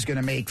if this is going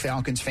to make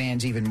Falcons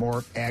fans even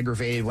more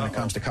aggravated when it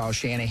comes to Kyle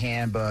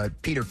Shanahan,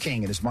 but Peter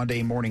King in his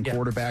Monday morning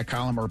quarterback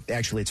column, or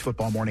actually it's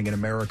Football Morning in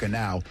America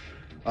now,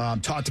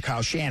 talked to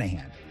Kyle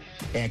Shanahan.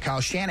 And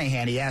Kyle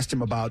Shanahan, he asked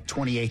him about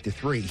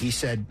 28-3. He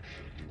said,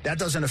 that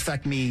doesn't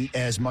affect me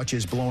as much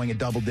as blowing a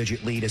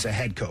double-digit lead as a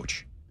head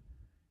coach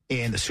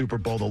in the Super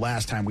Bowl the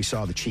last time we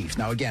saw the Chiefs.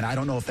 Now, again, I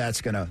don't know if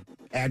that's going to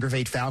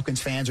aggravate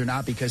Falcons fans or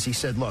not, because he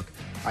said, look,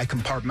 I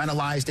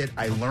compartmentalized it,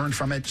 I learned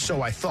from it,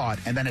 so I thought,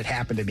 and then it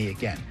happened to me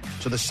again.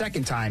 So the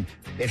second time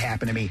it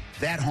happened to me,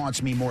 that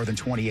haunts me more than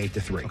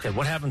 28-3. Okay,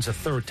 what happens a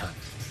third time?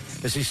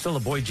 Is he still a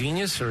boy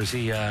genius, or is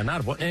he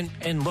not a boy?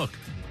 And look,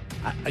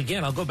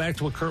 again, I'll go back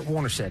to what Kurt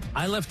Warner said.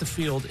 I left the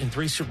field in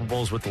 3 Super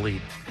Bowls with the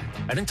lead.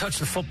 I didn't touch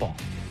the football.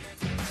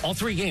 All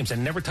 3 games, I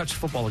never touched the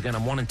football again.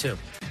 I'm 1-2.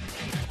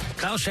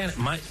 Kyle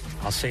Shanahan,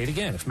 I'll say it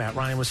again, if Matt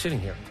Ryan was sitting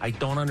here, I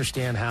don't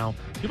understand how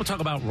people talk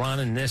about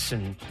running this,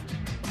 and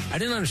I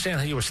didn't understand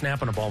how you were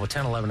snapping a ball with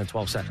 10, 11, and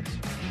 12 seconds.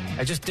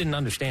 I just didn't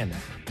understand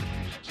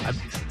that.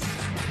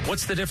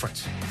 What's the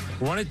difference?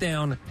 Run it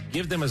down,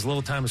 give them as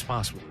little time as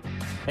possible.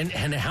 And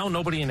how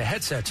nobody in the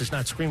headsets is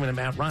not screaming at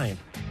Matt Ryan.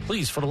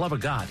 Please, for the love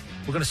of God,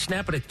 we're going to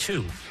snap it at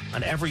 2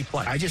 on every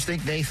play. I just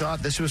think they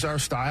thought this was our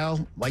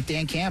style, like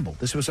Dan Campbell.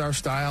 This was our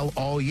style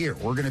all year.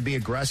 We're going to be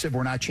aggressive.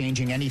 We're not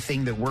changing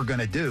anything that we're going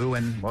to do.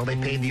 And, well, they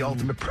paid the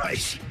ultimate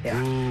price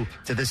to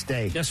this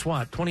day. Guess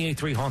what?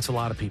 28-3 haunts a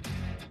lot of people.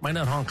 Might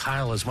not haunt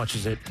Kyle as much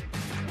as it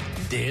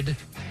did,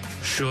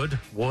 should,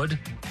 would.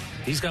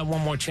 He's got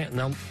one more chance.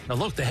 Now,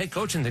 look, the head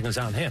coaching thing is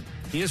on him.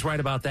 He is right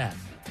about that.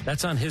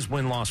 That's on his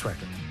win-loss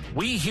record.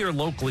 We here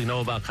locally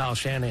know about Kyle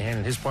Shanahan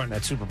and his part in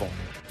that Super Bowl.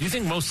 Do you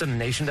think most of the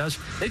nation does?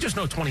 They just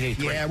know 28-3.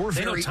 Yeah,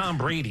 they know Tom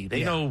Brady.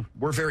 They know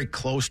we're very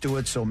close to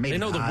it, so maybe they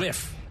know not. the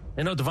whiff.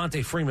 They know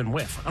Devontae Freeman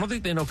whiff. I don't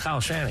think they know Kyle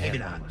Shanahan. Maybe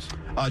not.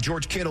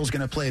 George Kittle's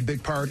going to play a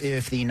big part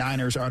if the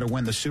Niners are to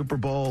win the Super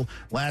Bowl.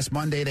 Last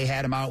Monday, they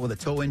had him out with a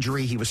toe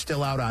injury. He was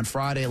still out on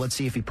Friday. Let's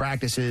see if he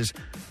practices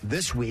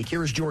this week.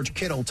 Here's George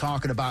Kittle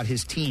talking about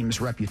his team's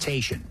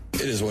reputation.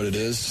 It is what it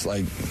is.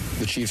 Like,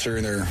 the Chiefs are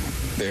in their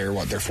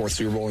 4th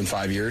Super Bowl in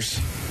 5 years.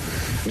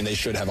 I mean, they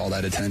should have all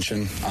that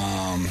attention.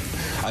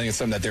 I think it's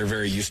something that they're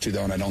very used to,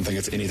 though, and I don't think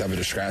it's any type of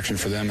distraction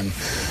for them. And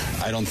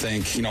I don't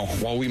think,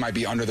 while we might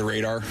be under the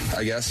radar,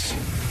 I guess,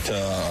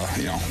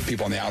 to,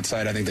 people on the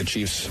outside, I think the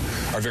Chiefs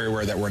are very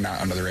aware that we're not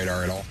under the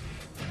radar at all.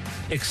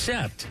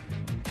 Except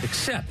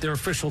their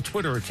official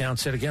Twitter account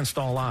said against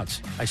all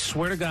odds. I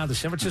swear to God, the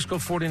San Francisco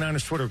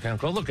 49ers Twitter account,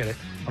 go look at it.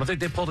 I don't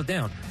think they pulled it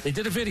down. They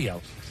did a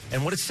video.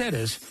 And what it said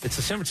is, it's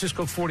the San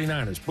Francisco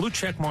 49ers. Blue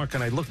check mark,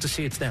 and I looked to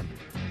see it's them.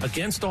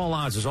 Against all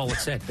odds is all it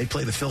said. They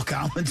play the Phil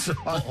Collins song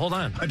hold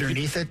on.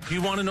 Underneath it. Do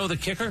you want to know the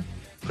kicker?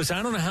 Because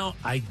I don't know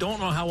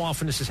how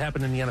often this has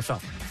happened in the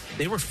NFL.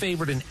 They were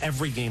favored in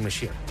every game this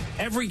year.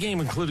 Every game,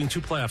 including 2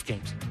 playoff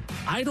games.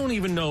 I don't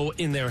even know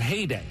in their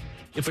heyday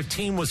if a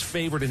team was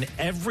favored in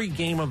every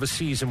game of a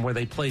season where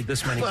they played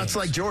this many games. It's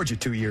like Georgia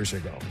 2 years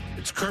ago.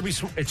 It's Kirby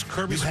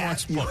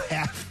Smart's book. You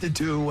have to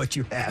do what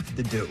you have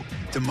to do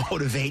to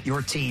motivate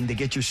your team to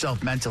get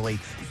yourself mentally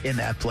in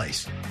that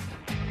place.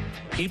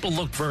 People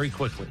looked very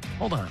quickly.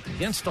 Hold on.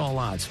 Against all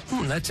odds.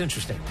 That's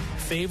interesting.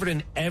 Favored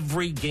in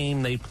every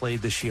game they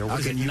played this year. How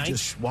can you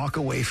just walk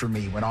away from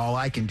me when all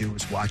I can do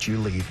is watch you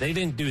leave? They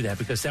didn't do that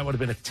because that would have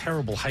been a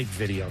terrible hype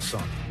video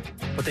song.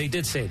 But they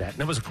did say that. And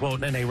there was a quote,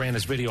 and then they ran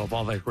this video of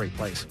all that great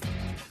plays.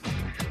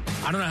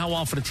 I don't know how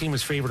often a team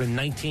is favored in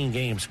 19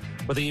 games,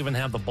 where they even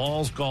have the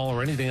balls, gall,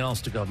 or anything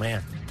else to go,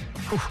 man,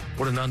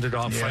 what an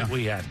underdog fight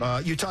we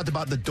had. You talked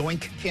about the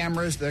doink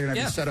cameras. They're going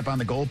to be set up on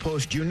the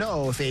goalpost. You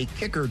know, if a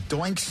kicker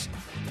doinks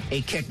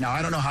a kick, now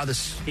I don't know how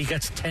this... He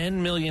gets $10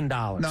 million.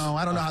 No,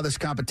 I don't know how this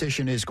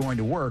competition is going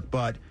to work,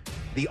 but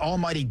the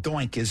almighty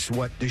doink is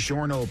what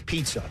DiGiorno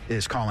Pizza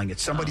is calling it.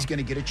 Somebody's going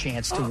to get a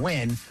chance to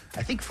win,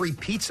 I think, free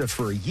pizza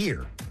for a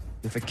year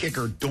if a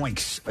kicker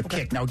doinks a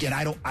kick. Now, again,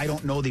 I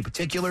don't know the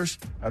particulars.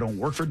 I don't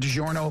work for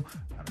DiGiorno.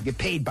 I don't get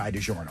paid by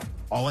DiGiorno.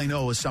 All I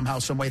know is somehow,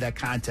 some way that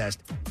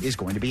contest is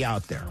going to be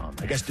out there.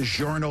 I guess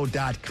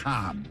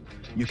DiGiorno.com.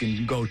 You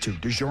can go to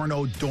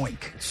DiGiorno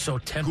Doink. So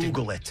tempting.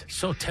 Google it.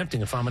 So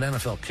tempting if I'm an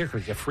NFL kicker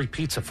to get free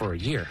pizza for a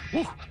year.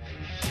 Whew.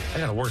 I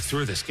got to work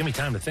through this. Give me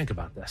time to think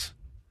about this.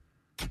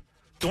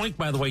 Doink,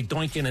 by the way,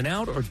 doink in and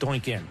out or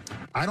doink in?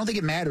 I don't think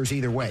it matters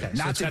either way. Okay,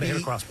 so it's got to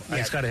hit a crossbar.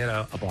 It's got to hit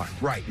a bar.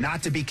 Right.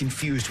 Not to be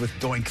confused with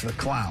Doink the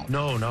Clown.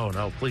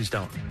 No. Please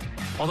don't.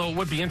 Although it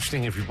would be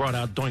interesting if you brought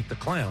out Doink the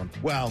Clown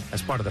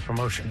as part of the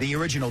promotion. The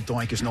original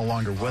Doink is no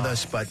longer with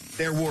us, but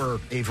there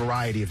were a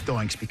variety of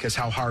Doinks because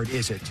how hard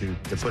is it to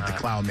put the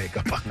clown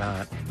makeup on?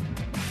 Not.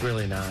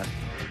 Really not.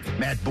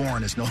 Matt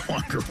Bourne is no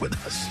longer with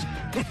us.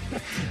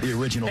 The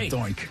original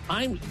Doink.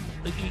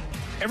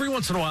 Every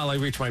once in a while I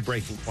reach my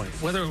breaking point,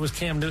 whether it was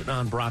Cam Newton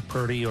on Brock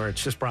Purdy or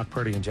it's just Brock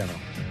Purdy in general.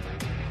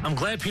 I'm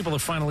glad people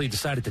have finally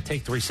decided to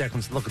take 3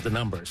 seconds and look at the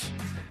numbers.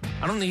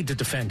 I don't need to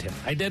defend him.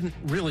 I didn't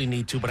really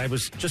need to, but I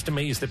was just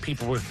amazed that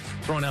people were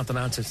throwing out the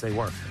nonsense they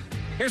were.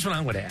 Here's what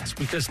I'm going to ask,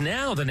 because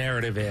now the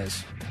narrative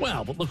is,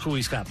 well, but look who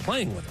he's got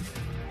playing with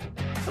him.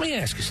 Let me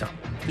ask you something.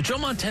 Did Joe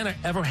Montana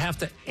ever have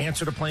to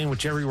answer to playing with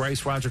Jerry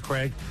Rice, Roger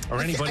Craig, or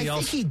anybody else?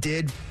 I think he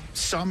did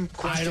some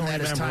question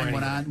that as time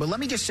went on. But let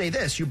me just say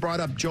this. You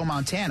brought up Joe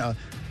Montana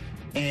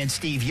and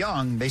Steve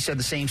Young. They said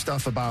the same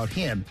stuff about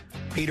him.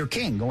 Peter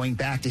King, going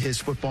back to his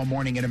Football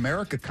Morning in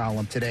America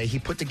column today, he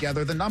put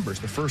together the numbers.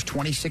 The first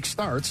 26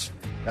 starts,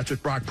 that's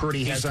what Brock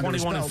Purdy has under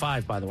his belt.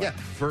 21-5, by the way. Yeah,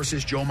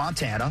 versus Joe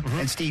Montana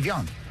and Steve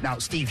Young. Now,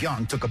 Steve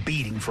Young took a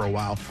beating for a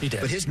while. He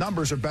did. But his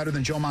numbers are better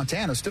than Joe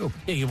Montana's, too.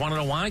 Yeah, you want to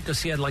know why?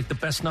 Because he had, like, the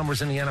best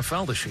numbers in the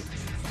NFL this year.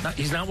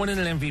 He's not winning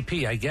an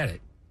MVP. I get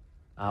it.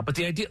 But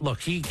the idea,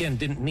 look, he, again,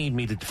 didn't need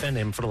me to defend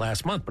him for the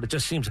last month, but it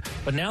just seems,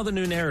 but now the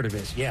new narrative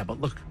is, yeah,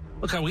 but look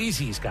how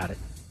easy he's got it.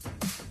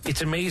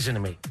 It's amazing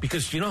to me,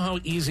 because you know how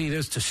easy it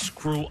is to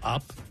screw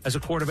up as a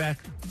quarterback?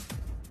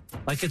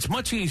 Like, it's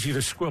much easier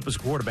to screw up as a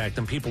quarterback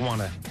than people want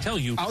to tell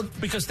you,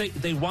 because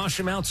they wash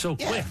him out so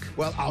quick.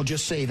 Well, I'll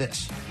just say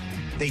this.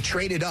 They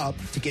traded up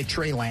to get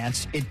Trey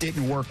Lance. It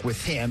didn't work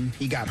with him.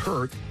 He got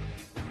hurt.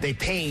 They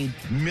paid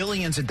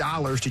millions of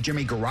dollars to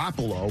Jimmy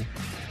Garoppolo.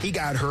 He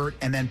got hurt,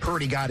 and then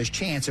Purdy got his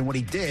chance. And what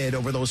he did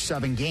over those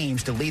 7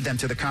 games to lead them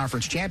to the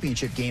conference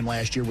championship game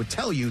last year would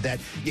tell you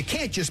that you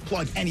can't just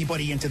plug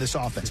anybody into this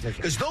offense,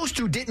 because those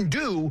two didn't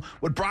do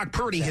what Brock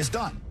Purdy has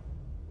done.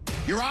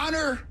 Your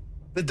Honor,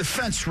 the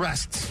defense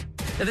rests.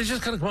 And they're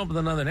just going to come up with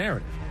another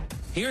narrative.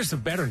 Here's the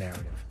better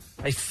narrative.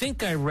 I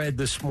think I read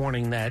this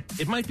morning that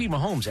it might be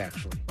Mahomes,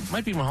 actually. It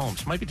might be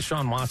Mahomes. It might be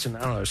Deshaun Watson.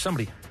 I don't know.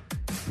 Somebody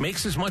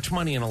makes as much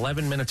money in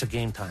 11 minutes of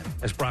game time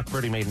as Brock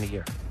Purdy made in a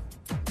year.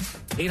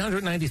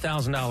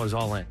 $890,000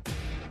 all in.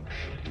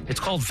 It's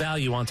called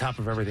value on top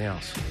of everything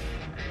else.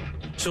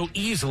 So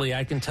easily,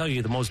 I can tell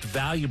you the most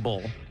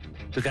valuable,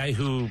 the guy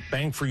who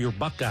banged for your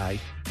buck guy.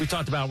 We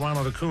talked about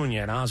Ronald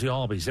Acuna and Ozzie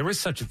Albies. There is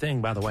such a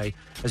thing, by the way,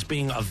 as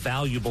being a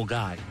valuable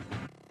guy.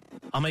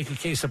 I'll make a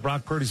case that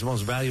Brock Purdy's the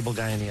most valuable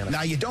guy in the NFL.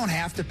 Now, you don't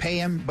have to pay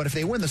him, but if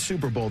they win the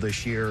Super Bowl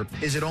this year,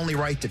 is it only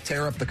right to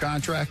tear up the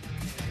contract?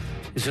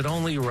 Is it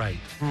only right?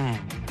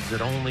 Is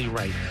it only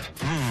right?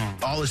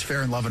 All is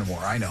fair in love and war,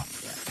 I know.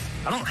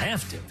 I don't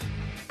have to.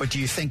 But do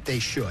you think they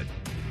should?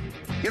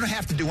 You don't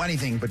have to do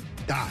anything but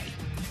die,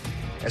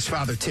 as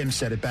Father Tim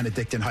said at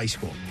Benedictine High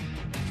School.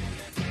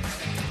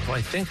 Well,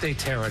 I think they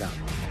tear it up.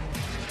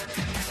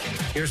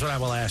 Here's what I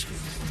will ask you.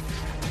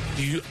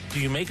 Do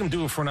you make him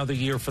do it for another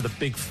year for the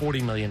big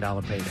 $40 million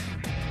payday?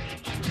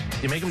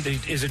 You make him,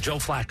 is it Joe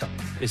Flacco?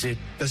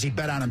 Does he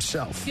bet on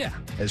himself? Yeah.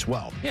 As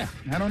well? Yeah.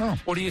 I don't know.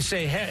 Or do you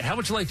say, hey, how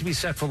would you like to be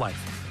set for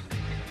life?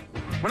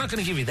 We're not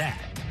going to give you that,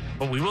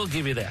 but we will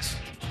give you this.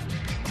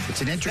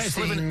 It's an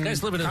interesting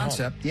guy's living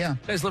concept. At home. Yeah.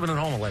 Guy's living at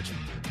home, a legend.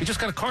 He just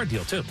got a car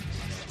deal, too.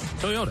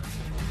 Toyota.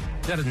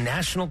 He got a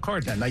national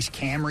car deal. That nice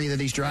Camry that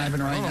he's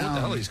driving right now. What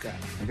the hell he's got.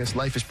 I guess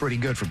life is pretty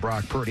good for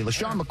Brock Purdy.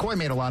 LaShawn McCoy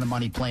made a lot of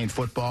money playing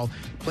football.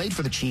 Played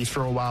for the Chiefs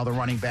for a while, the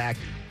running back.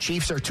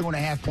 Chiefs are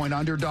 2.5-point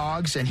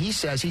underdogs, and he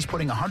says he's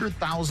putting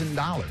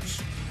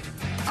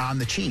 $100,000 on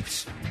the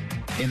Chiefs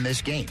in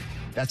this game.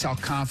 That's how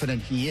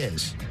confident he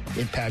is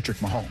in Patrick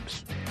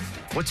Mahomes.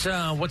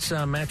 What's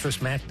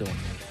Mattress Mac doing?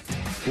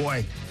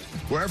 Boy,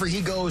 wherever he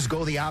goes,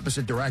 go the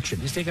opposite direction.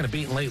 He's taking a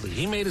beating lately.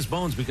 He made his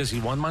bones because he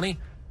won money.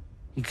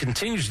 He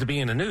continues to be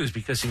in the news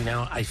because he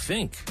now, I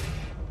think,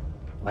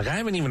 like I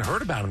haven't even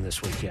heard about him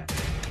this week yet.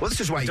 Well,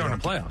 this is why during the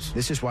playoffs.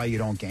 This is why you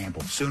don't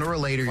gamble. Sooner or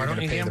later, you're going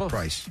to pay the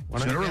price.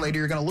 Sooner or later,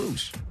 you're going to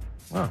lose.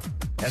 Wow.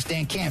 That's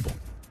Dan Campbell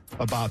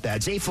about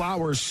that. Zay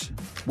Flowers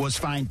was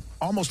fined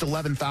almost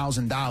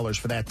 $11,000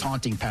 for that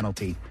taunting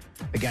penalty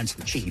against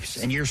the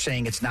Chiefs, and you're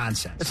saying it's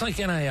nonsense. It's like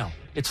NIL.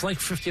 It's like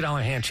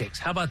 $50 handshakes.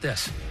 How about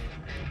this?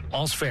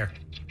 All's fair.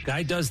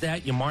 Guy does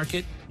that, you mark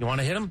it, you want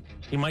to hit him,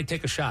 he might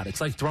take a shot.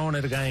 It's like throwing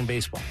at a guy in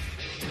baseball.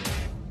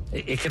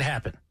 It could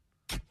happen.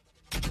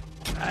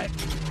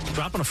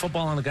 Dropping a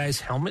football on a guy's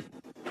helmet,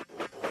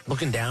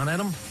 looking down at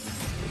him,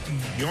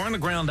 you're on the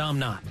ground, I'm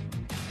not.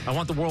 I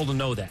want the world to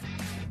know that.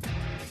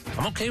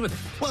 I'm okay with it.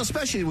 Well,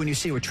 especially when you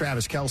see with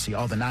Travis Kelce,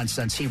 all the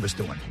nonsense he was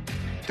doing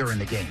during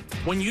the game.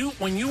 When you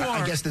are...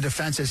 I guess the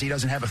defense says he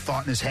doesn't have a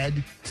thought in his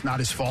head. It's not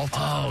his fault.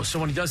 Oh, so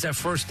when he does that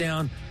first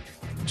down,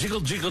 jiggle,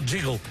 jiggle,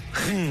 jiggle,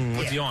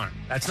 with the arm.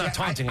 That's not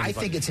taunting anybody. I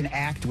think it's an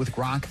act with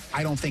Gronk.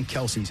 I don't think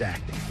Kelce's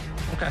acting.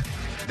 Okay.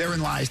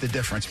 Therein lies the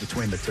difference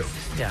between the two.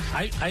 Yeah,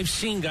 I've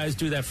seen guys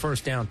do that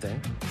first down thing.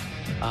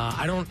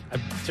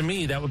 To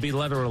me, that would be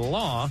letter of the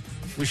law.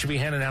 We should be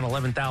handing out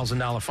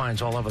 $11,000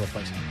 fines all over the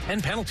place.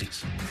 And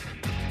penalties.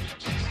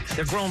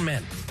 They're grown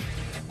men.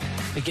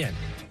 Again,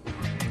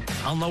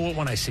 I'll know it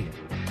when I see it.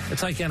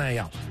 It's like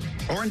NIL.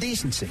 Or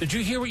indecency. Did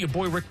you hear what your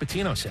boy Rick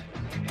Pitino said?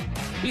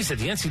 He said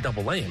the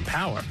NCAA in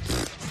power.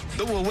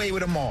 Do away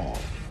with them all.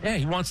 Yeah,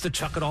 he wants to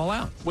chuck it all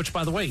out, which,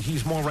 by the way,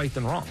 he's more right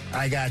than wrong.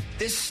 I got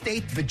this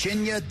state,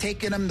 Virginia,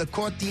 taking them to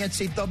court, the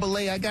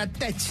NCAA. I got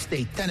that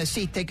state,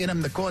 Tennessee, taking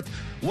them to court.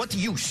 What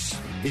use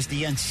is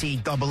the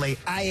NCAA?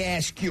 I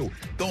ask you.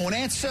 Don't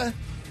answer.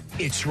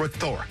 It's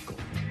rhetorical.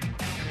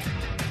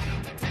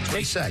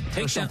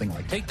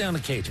 Take down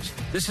the cages.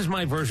 This is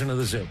my version of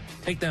the zoo.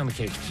 Take down the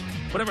cages.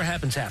 Whatever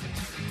happens, happens.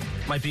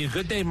 Might be a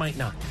good day, might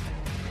not.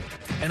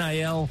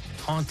 NIL,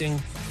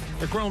 taunting,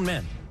 they're grown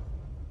men.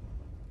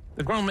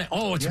 They're grown men.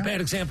 Oh, it's a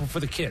bad example for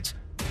the kids.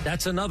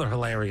 That's another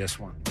hilarious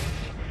one.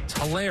 It's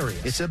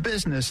hilarious. It's a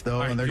business,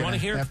 though, and they're going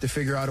to have to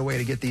figure out a way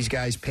to get these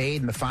guys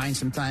paid. And the fines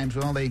sometimes,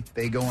 well,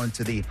 they go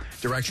into the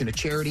direction of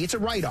charity. It's a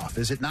write-off,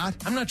 is it not?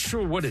 I'm not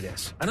sure what it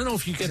is. I don't know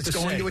if you get to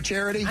going say. to a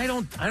charity? I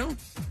don't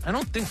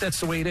think that's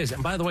the way it is.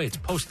 And by the way, it's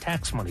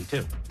post-tax money,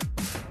 too.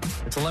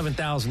 It's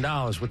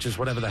 $11,000, which is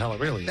whatever the hell it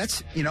really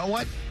is. You know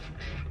what?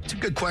 It's a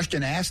good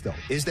question to ask, though.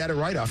 Is that a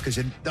write-off? Because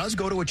it does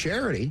go to a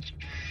charity.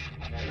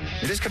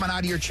 It is coming out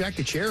of your check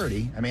to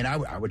charity. I mean,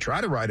 I would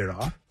try to write it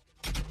off.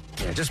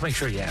 Yeah, just make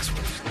sure you ask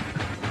first.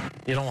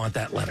 You don't want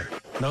that letter.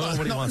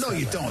 Nobody wants that No,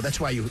 you letter. don't. That's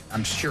why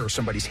I'm sure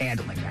somebody's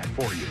handling that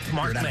for you.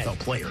 Mark You're an May. NFL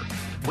player.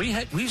 We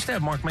used to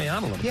have Mark May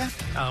on a little bit.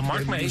 Yeah.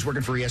 Mark May. He's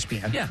working for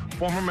ESPN. Yeah,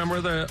 former member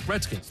of the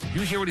Redskins. Did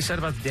you hear what he said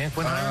about the Dan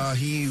Quinn hiring?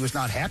 He was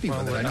not happy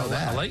with it. I know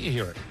that. I'll let you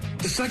hear it.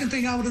 The second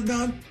thing I would have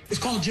done is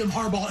called Jim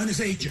Harbaugh and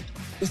his agent.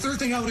 The third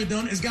thing I would have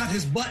done is got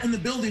his butt in the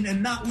building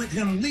and not let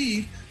him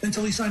leave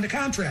until he signed a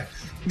contract.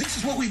 This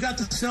is what we've got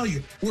to sell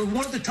you. We're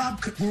one of the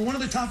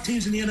top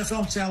teams in the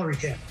NFL salary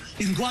cap.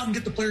 You can go out and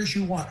get the players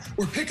you want.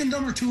 We're picking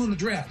number 2 in the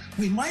draft.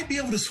 We might be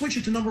able to switch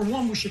it to number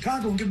 1 with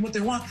Chicago and give them what they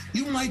want.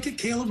 You might get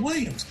Caleb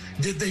Williams.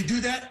 Did they do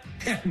that?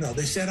 Heck no.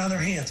 They sat on their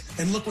hands.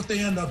 And look what they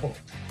end up with.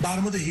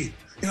 Bottom of the heap.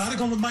 I'd have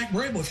gone with Mike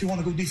Vrabel if you want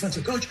to go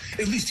defensive coach.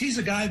 At least he's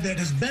a guy that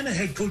has been a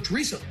head coach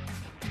recently.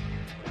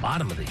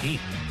 Bottom of the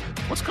heap.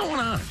 What's going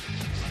on?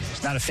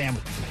 It's not a fan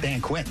with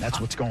Dan Quinn. That's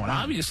what's going on.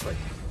 Obviously.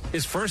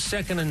 His first,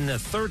 second, and the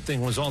third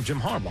thing was all Jim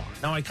Harbaugh.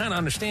 Now, I kind of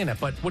understand that,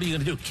 but what are you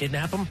going to do?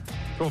 Kidnap him?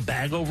 Throw a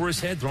bag over his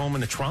head? Throw him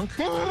in the trunk?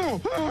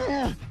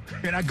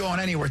 You're not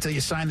going anywhere till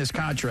you sign this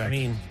contract. I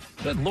mean,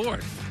 good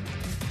Lord.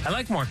 I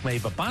like Mark May,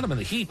 but bottom of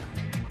the heap.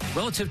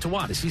 Relative to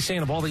what? Is he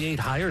saying of all the 8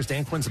 hires,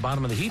 Dan Quinn's the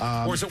bottom of the heap?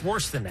 Or is it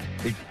worse than that?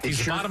 He's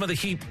the bottom of the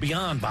heap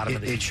beyond bottom of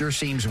the heap. It sure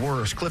seems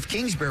worse. Cliff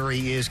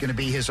Kingsbury is going to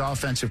be his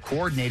offensive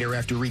coordinator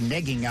after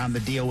reneging on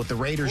the deal with the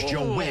Raiders.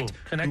 Joe Witt,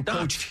 who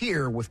coached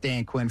here with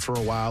Dan Quinn for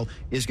a while,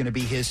 is going to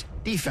be his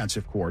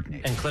defensive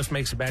coordinator. And Cliff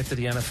makes it back to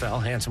the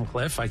NFL. Handsome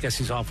Cliff. I guess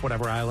he's off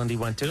whatever island he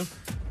went to.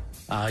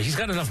 He's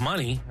got enough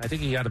money. I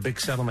think he got a big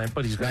settlement,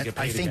 but he's going to get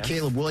paid I think again.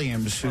 Caleb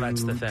Williams, who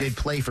did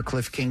play for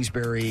Cliff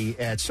Kingsbury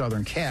at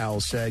Southern Cal,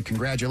 said,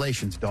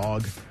 "Congratulations,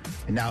 dog."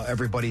 And now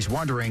everybody's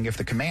wondering if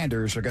the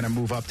Commanders are going to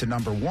move up to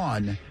number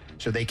 1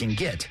 so they can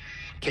get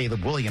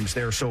Caleb Williams,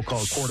 their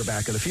so-called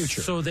quarterback of the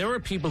future. So there are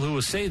people who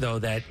will say, though,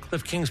 that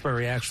Cliff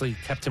Kingsbury actually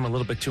kept him a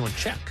little bit too in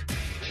check.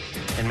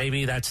 And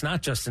maybe that's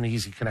not just an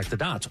easy connect the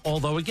dots.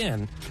 Although,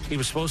 again, he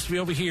was supposed to be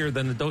over here,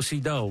 then the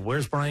do-si-do.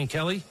 Where's Brian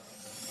Kelly?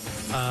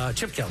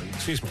 Chip Kelly,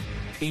 excuse me.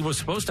 He was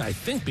supposed to, I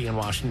think, be in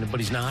Washington, but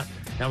he's not.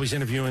 Now he's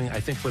interviewing, I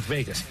think, with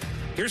Vegas.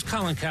 Here's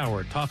Colin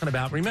Cowherd talking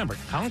about, remember,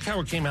 Colin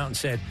Cowherd came out and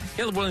said,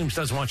 Caleb Williams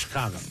doesn't want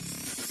Chicago.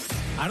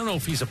 I don't know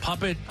if he's a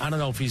puppet. I don't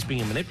know if he's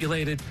being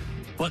manipulated.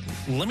 But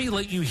let me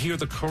let you hear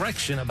the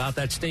correction about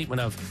that statement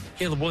of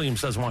Caleb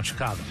Williams doesn't want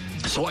Chicago.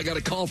 So I got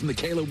a call from the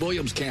Caleb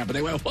Williams camp, and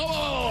they went,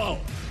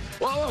 whoa,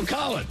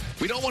 Colin,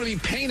 we don't want to be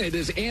painted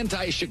as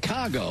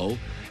anti-Chicago,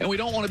 and we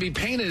don't want to be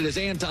painted as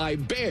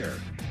anti-Bear.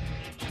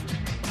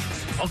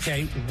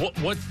 Okay,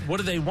 what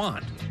do they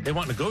want? They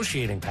want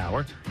negotiating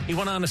power. He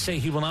went on to say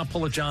he will not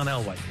pull a John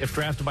Elway. If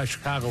drafted by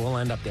Chicago, he'll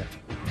end up there.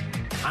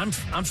 I'm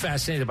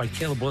fascinated by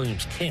Caleb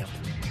Williams' camp.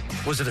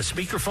 Was it a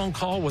speakerphone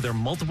call? Were there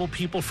multiple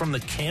people from the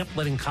camp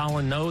letting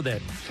Colin know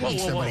that?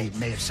 Somebody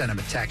may have sent him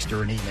a text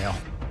or an email.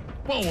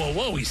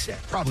 Whoa, he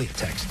said. Probably a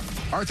text.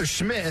 Arthur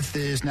Smith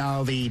is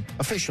now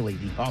officially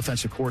the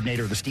offensive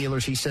coordinator of the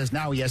Steelers. He says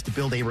now he has to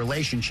build a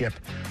relationship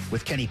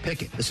with Kenny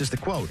Pickett. This is the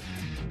quote.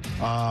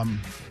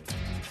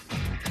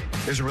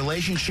 There's a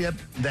relationship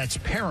that's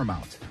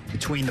paramount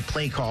between the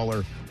play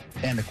caller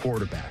and the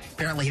quarterback.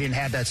 Apparently, he didn't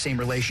have that same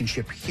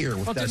relationship here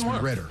with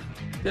Desmond Ritter.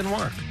 Didn't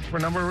work for a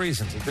number of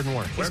reasons. It didn't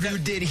work. What you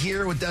did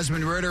here with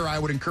Desmond Ritter, I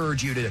would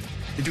encourage you to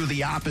do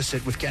the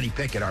opposite with Kenny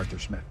Pickett, Arthur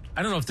Smith.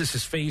 I don't know if this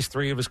is phase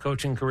 3 of his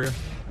coaching career.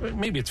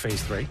 Maybe it's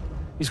phase 3.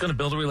 He's going to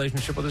build a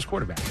relationship with his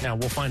quarterback. Now,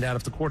 we'll find out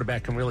if the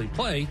quarterback can really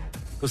play,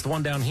 because the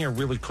one down here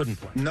really couldn't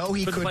play. No,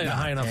 he couldn't play at a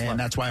high enough level. And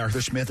that's why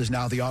Arthur Smith is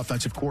now the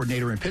offensive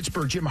coordinator in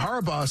Pittsburgh. Jim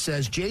Harbaugh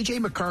says J.J.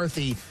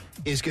 McCarthy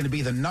is going to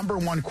be the number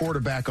 1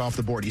 quarterback off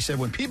the board. He said,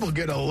 when people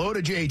get a load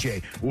of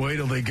J.J., wait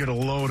till they get a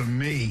load of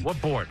me. What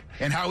board?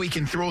 And how he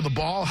can throw the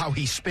ball, how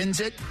he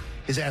spins it,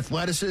 his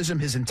athleticism,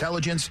 his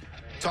intelligence.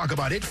 Talk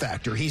about it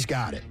factor. He's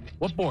got it.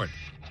 What board?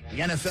 The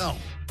NFL.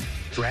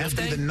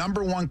 Drafting the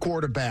number 1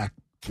 quarterback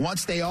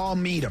once they all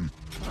meet him.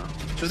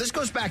 So this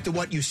goes back to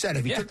what you said.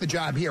 If he took the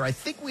job here, I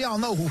think we all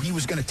know who he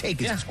was going to take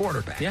as his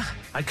quarterback. Yeah,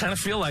 I kind of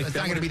feel like it's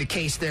not going to be the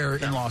case there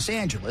in Los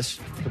Angeles.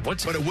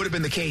 But it would have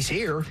been the case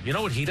here. You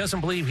know what he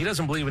doesn't believe? He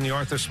doesn't believe in the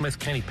Arthur Smith,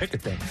 Kenny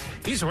Pickett thing.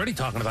 He's already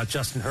talking about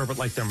Justin Herbert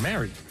like they're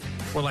married,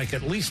 or like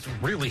at least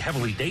really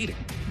heavily dating.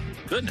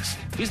 goodness.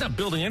 He's not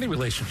building any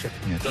relationship.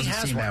 Yeah, it doesn't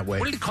seem that way.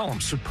 What did he call him?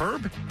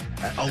 Superb?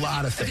 A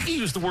lot of things. I think he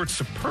used the word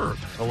superb.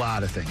 A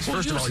lot of things. Well,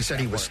 First of all, he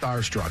said he was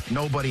starstruck.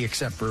 Nobody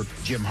except for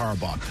Jim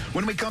Harbaugh.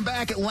 When we come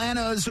back,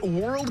 Atlanta's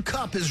World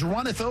Cup is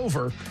runneth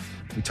over.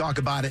 We talk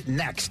about it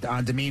next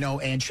on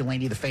Dimino and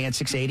Cellini, the Fan,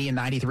 680 and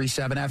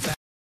 93.7 FM.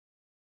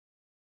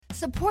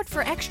 Support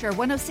for Extra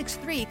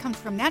 106.3 comes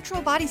from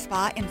Natural Body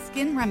Spa and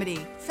Skin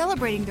Remedy,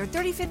 celebrating their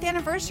 35th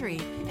anniversary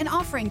and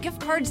offering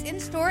gift cards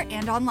in-store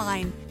and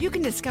online. You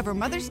can discover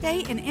Mother's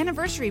Day and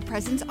anniversary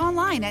presents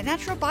online at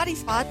Natural Body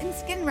Spa and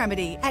Skin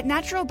Remedy at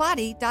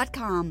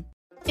naturalbody.com.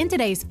 In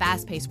today's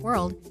fast-paced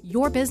world,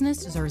 your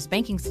business deserves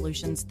banking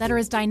solutions that are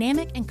as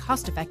dynamic and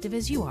cost-effective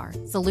as you are.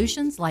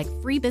 Solutions like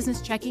free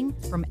business checking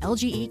from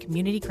LGE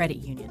Community Credit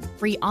Union,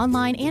 free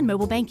online and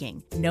mobile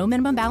banking, no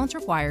minimum balance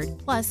required,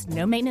 plus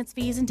no maintenance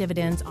fees and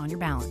dividends on your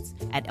balance.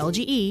 At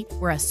LGE,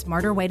 we're a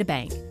smarter way to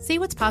bank. See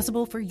what's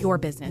possible for your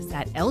business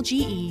at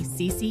lgeccu.org.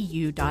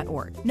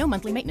 No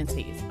monthly maintenance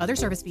fees. Other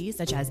service fees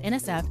such as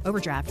NSF,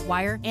 overdraft,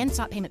 wire, and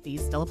stop payment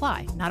fees still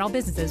apply. Not all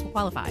businesses will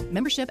qualify.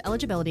 Membership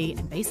eligibility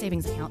and base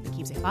savings account that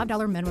keeps a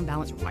 $5 minimum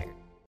balance required.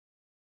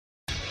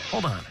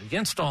 Hold on.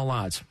 Against all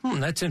odds.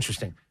 That's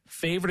interesting.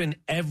 Favorite in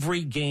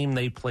every game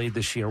they played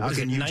this year. How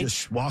can you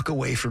just walk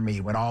away from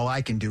me when all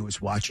I can do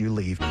is watch you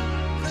leave? Theme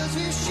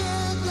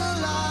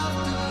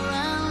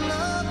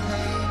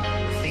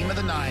of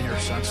the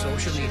Niners on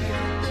social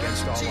media.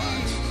 Against all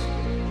odds.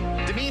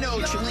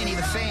 Dimino, Cellini,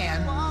 the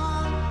Fan.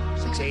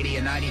 680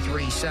 and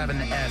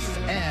 93.7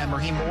 FM.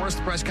 Raheem Morris,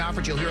 the press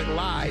conference. You'll hear it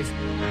live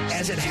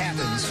as it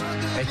happens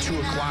at 2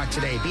 o'clock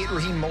today. Be it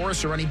Raheem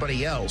Morris or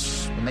anybody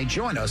else, when they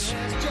join us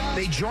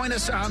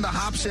on the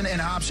Hobson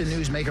and Hobson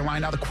Newsmaker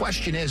line. Now, the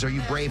question is, are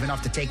you brave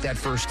enough to take that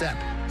first step?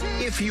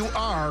 If you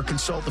are,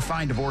 consult the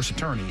fine divorce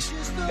attorneys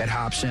at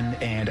Hobson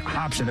and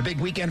Hobson. A big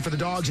weekend for the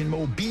Dogs in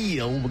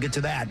Mobile. We'll get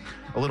to that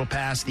a little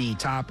past the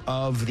top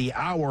of the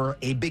hour.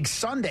 A big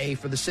Sunday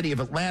for the city of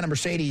Atlanta.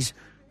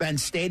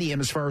 Mercedes-Benz Stadium,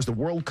 as far as the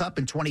World Cup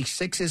in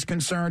 26 is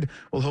concerned,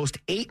 will host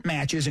 8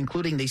 matches,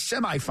 including the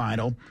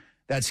semifinal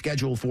that's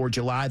scheduled for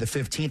July the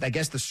 15th. I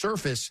guess the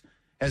surface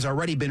has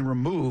already been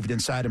removed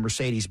inside of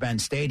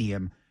Mercedes-Benz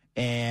Stadium,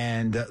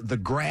 and the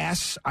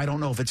grass, I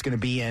don't know if it's going to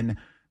be in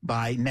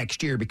by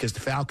next year because the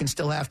Falcons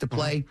still have to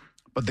play,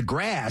 but the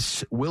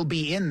grass will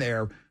be in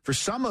there for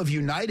some of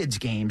United's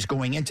games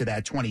going into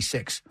that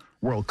 26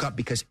 World Cup,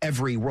 because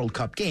every World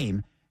Cup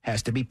game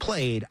has to be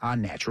played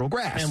on natural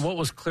grass. And what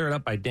was cleared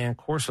up by Dan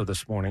Corso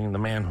this morning, the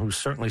man who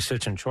certainly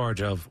sits in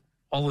charge of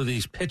all of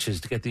these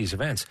pitches to get these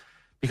events,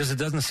 because it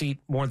doesn't seat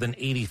more than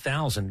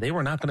 80,000, they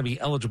were not going to be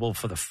eligible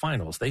for the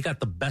finals. They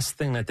got the best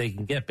thing that they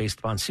can get based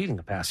upon seating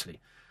capacity.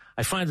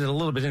 I find it a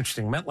little bit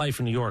interesting. MetLife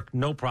in New York,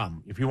 no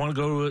problem. If you want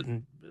to go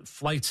and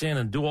flights in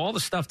and do all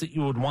the stuff that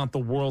you would want the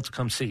world to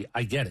come see,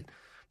 I get it.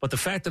 But the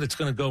fact that it's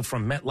going to go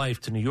from MetLife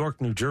to New York,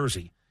 New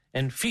Jersey,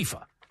 and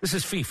FIFA, this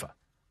is FIFA.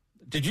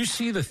 Did you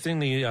see the thing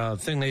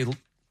they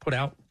put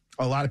out?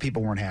 A lot of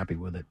people weren't happy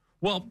with it.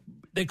 Well,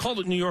 they called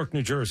it New York,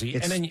 New Jersey.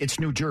 It's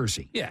New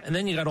Jersey. Yeah, and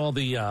then you got all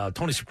the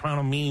Tony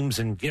Soprano memes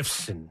and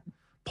GIFs and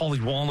Paulie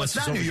Walnuts.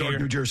 It's not New York,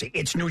 New Jersey.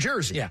 It's New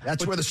Jersey. Yeah,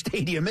 that's where the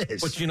stadium is.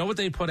 But you know what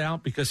they put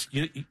out? Because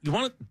you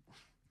want to...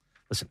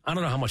 Listen, I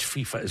don't know how much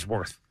FIFA is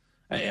worth.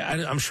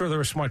 I'm sure there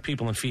are smart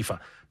people in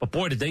FIFA. But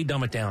boy, did they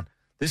dumb it down.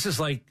 This is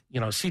like,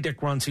 see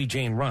Dick run, see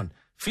Jane run.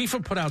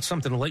 FIFA put out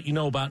something to let you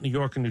know about New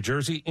York and New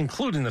Jersey,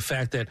 including the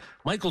fact that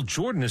Michael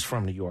Jordan is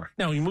from New York.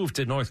 Now, he moved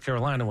to North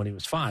Carolina when he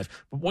was 5.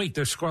 But wait,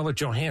 there's Scarlett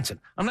Johansson.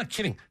 I'm not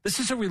kidding. This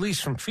is a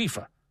release from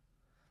FIFA.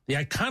 The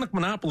iconic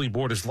Monopoly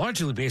board is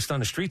largely based on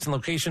the streets and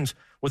locations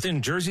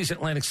within Jersey's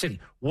Atlantic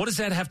City. What does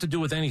that have to do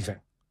with anything?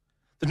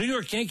 The New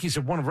York Yankees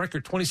have won a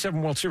record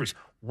 27 World Series.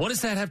 What does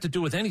that have to do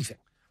with anything?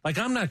 Like,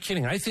 I'm not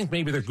kidding. I think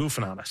maybe they're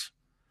goofing on us.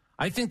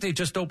 I think they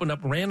just opened up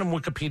random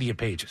Wikipedia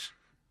pages.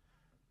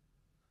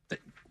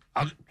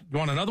 You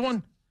want another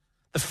one?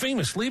 The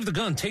famous Leave the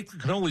Gun, Take the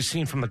Cannoli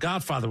scene from The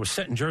Godfather was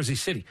set in Jersey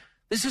City.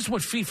 This is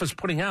what FIFA's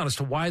putting out as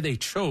to why they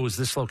chose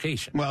this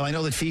location. Well, I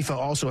know that FIFA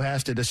also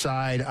has to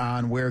decide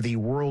on where the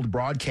World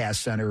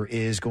Broadcast Center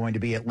is going to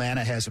be.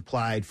 Atlanta has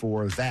applied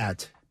for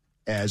that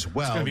as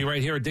well. It's going to be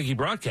right here at Diggy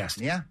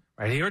Broadcasting. Yeah.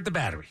 Right here at the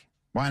Battery.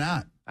 Why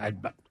not?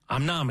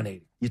 I'm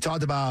nominated. You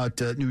talked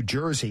about New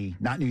Jersey,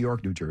 not New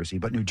York, New Jersey,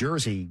 but New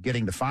Jersey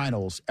getting the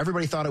finals.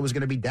 Everybody thought it was going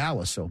to be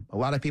Dallas, so a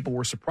lot of people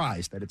were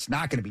surprised that it's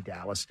not going to be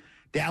Dallas.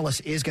 Dallas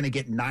is going to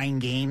get 9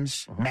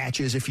 games,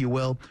 matches, if you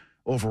will,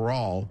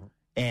 overall,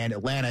 and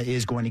Atlanta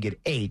is going to get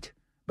 8,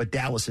 but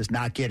Dallas is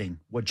not getting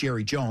what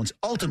Jerry Jones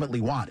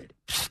ultimately wanted.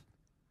 Psst.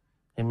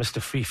 Hey, Mr.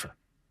 FIFA,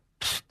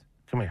 psst.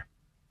 Come here.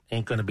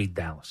 Ain't going to be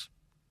Dallas.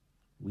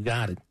 We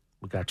got it.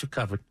 We got you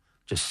covered.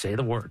 Just say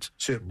the words.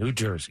 So, New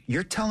Jersey.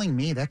 You're telling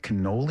me that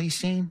cannoli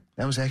scene,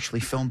 that was actually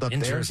filmed up in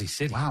there? Jersey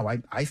City. Wow,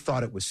 I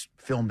thought it was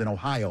filmed in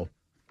Ohio.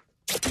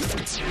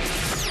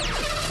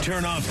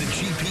 Turn off the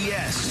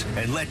GPS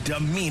and let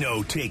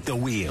Dimino take the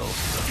wheel.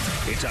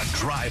 It's a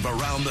drive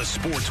around the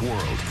sports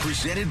world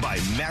presented by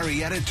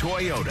Marietta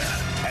Toyota.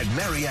 At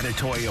Marietta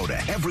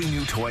Toyota, every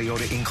new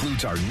Toyota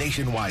includes our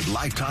nationwide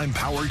lifetime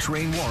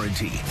powertrain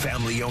warranty.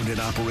 Family owned and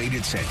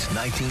operated since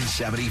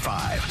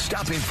 1975.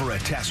 Stop in for a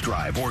test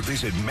drive or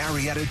visit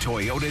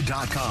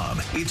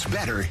MariettaToyota.com. It's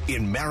better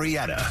in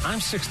Marietta. I'm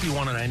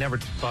 61 and I never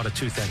thought of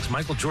two things.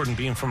 Michael Jordan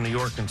being from New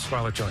York and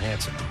Scarlett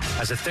Johansson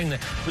as a thing that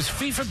was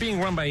FIFA being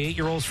run by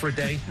 8-year-olds for a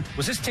day.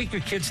 Was this take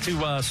your kids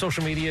to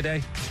social media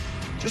day?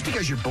 Just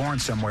because you're born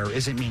somewhere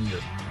isn't mean you're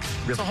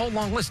really... It's a whole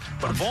long list.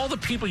 But of all the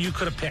people you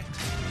could have picked,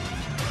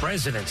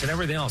 presidents and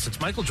everything else, it's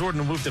Michael Jordan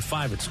who moved to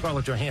 5. It's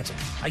Scarlett Johansson.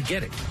 I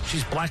get it.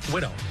 She's Black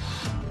Widow.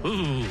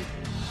 Ooh.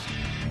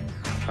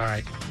 All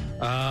right.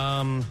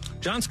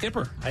 John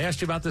Skipper. I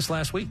asked you about this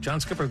last week. John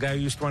Skipper, the guy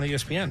who used to run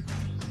ESPN.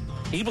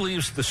 He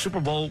believes the Super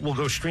Bowl will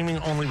go streaming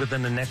only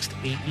within the next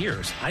 8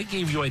 years. I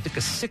gave you, I think, a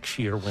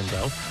 6-year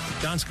window.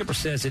 John Skipper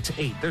says it's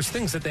 8. There's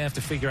things that they have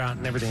to figure out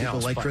and everything People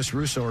else. like Chris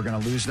Russo are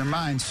going to lose their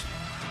minds.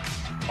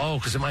 Oh,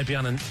 because it might be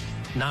on a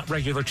not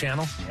regular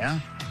channel? Yeah.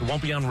 It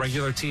won't be on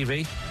regular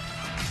TV?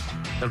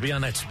 It'll be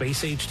on that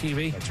space age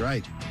TV? That's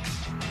right.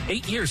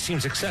 8 years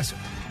seems excessive.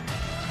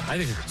 I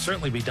think it could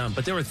certainly be done,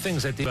 but there are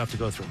things that they have to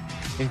go through,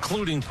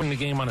 including putting the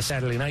game on a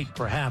Saturday night,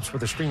 perhaps,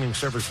 with a streaming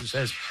service that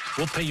says,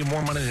 we'll pay you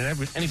more money than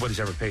anybody's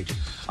ever paid you.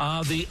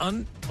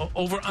 The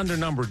over-under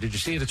number, did you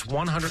see it? It's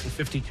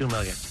 $152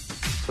 million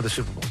for the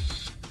Super Bowl.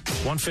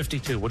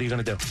 152. What are you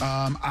going to do?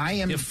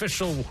 The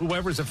official,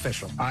 whoever's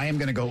official. I am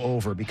going to go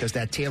over because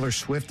that Taylor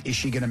Swift, is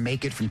she going to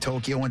make it from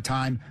Tokyo in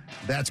time?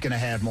 That's going to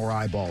have more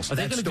eyeballs.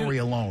 That story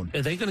alone.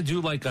 Are they going to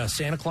do like a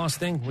Santa Claus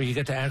thing where you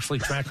get to actually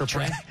track her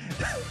plane?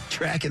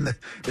 Tracking the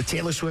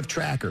Taylor Swift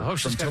tracker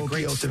from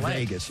Tokyo to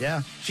Vegas.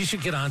 Yeah. She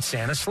should get on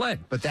Santa's sled.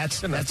 But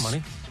that's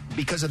money.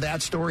 Because of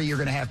that story, you're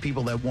going to have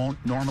people that won't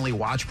normally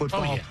watch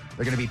football. Oh, yeah.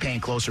 They're going to be paying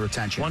closer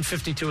attention.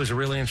 152 is a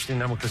really interesting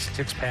number because it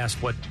ticks past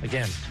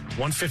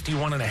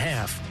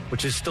 151.5,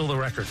 which is still the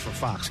record for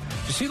Fox.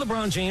 You see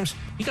LeBron James?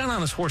 He got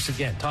on his horse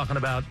again, talking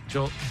about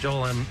Joel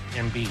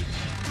Embiid.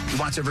 He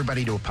wants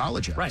everybody to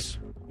apologize. Right.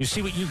 You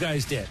see what you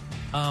guys did.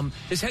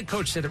 His head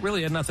coach said it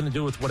really had nothing to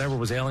do with whatever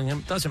was ailing him.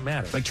 It doesn't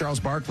matter. Like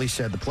Charles Barkley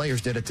said, the players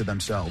did it to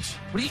themselves.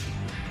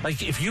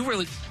 If you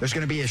really... There's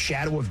going to be a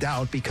shadow of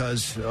doubt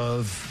because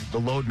of the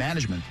load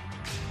management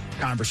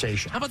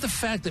conversation. How about the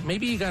fact that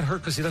maybe he got hurt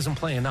because he doesn't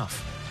play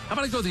enough? How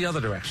about I go the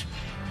other direction?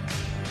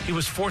 He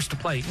was forced to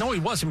play. No, he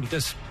wasn't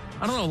because,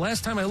 I don't know,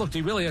 last time I looked,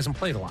 he really hasn't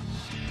played a lot.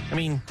 I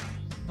mean,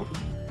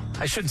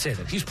 I shouldn't say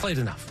that. He's played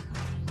enough.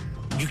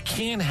 You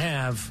can't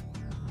have...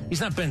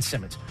 He's not Ben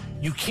Simmons.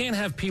 You can't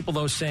have people,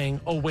 though,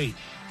 saying, oh, wait,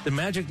 the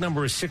magic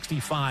number is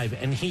 65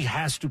 and he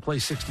has to play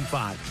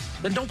 65.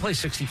 Then don't play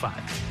 65.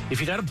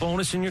 If you got a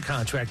bonus in your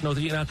contract, know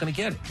that you're not going to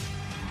get it.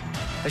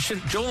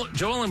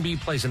 Joel Embiid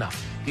plays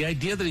enough. The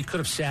idea that he could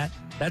have sat,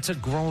 that's a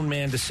grown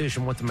man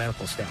decision with the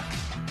medical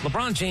staff.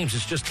 LeBron James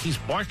is just, he's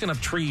barking up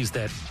trees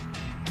that,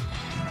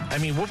 I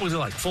mean, what was it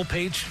like? Full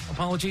page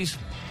apologies?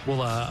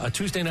 Will a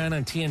Tuesday night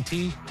on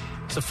TNT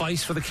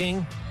suffice for the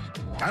king?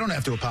 I don't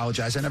have to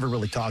apologize. I never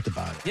really talked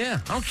about it.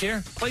 Yeah, I don't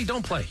care. Play,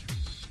 don't play.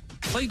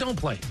 Play, don't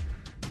play.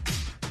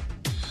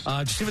 Did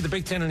you see what the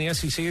Big Ten and the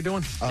SEC are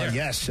doing?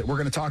 Yes, we're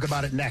going to talk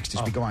about it next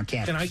as we go on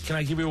campus. Can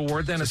I give you a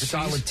word then? It's a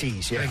solid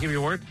tease. Yeah. Can I give you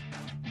a word?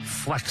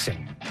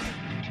 Flexing.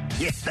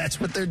 Yeah,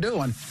 that's what they're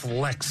doing.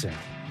 Flexing.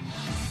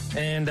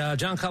 And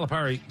John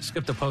Calipari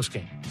skipped the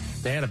postgame.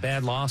 They had a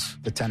bad loss.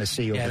 The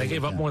Tennessee. Yeah, they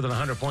gave up more than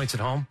 100 points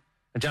at home.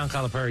 And John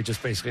Calipari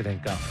just basically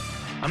didn't go.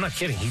 I'm not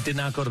kidding. He did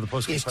not go to the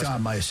postgame. It's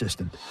Tom, my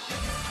assistant.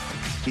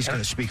 He's going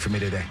to speak for me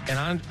today.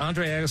 And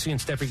Andre Agassi and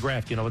Steffi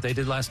Graf, you know what they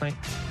did last night?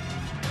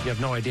 You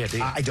have no idea, do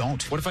you? I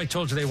don't. What if I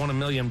told you they won $1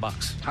 million?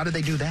 How did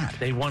they do that?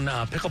 They won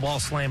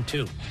Pickleball Slam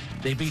 2.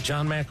 They beat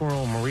John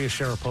McEnroe and Maria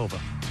Sharapova.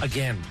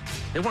 Again.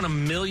 They won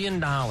 $1 million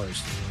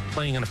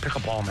playing in a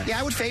pickleball match. Yeah,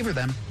 I would favor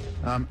them.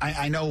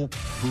 I know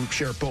who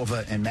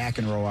Sharapova and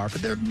McEnroe are,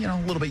 but they're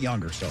a little bit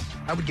younger, so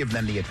I would give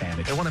them the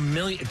advantage. They won $1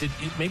 million.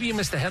 Maybe you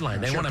missed the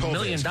headline. They won $1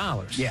 million.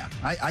 Yeah,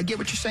 I get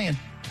what you're saying.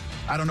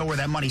 I don't know where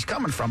that money's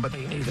coming from, but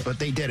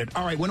they did it.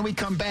 All right, when we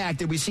come back,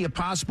 did we see a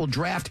possible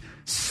draft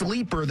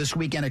sleeper this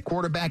weekend at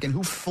quarterback, and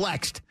who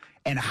flexed,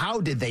 and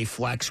how did they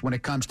flex when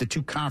it comes to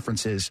two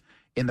conferences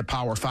in the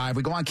Power 5?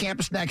 We go on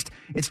campus next.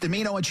 It's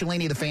Dimino and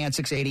Cellini, the Fan,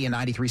 680 and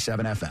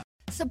 93.7 FM.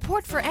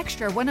 Support for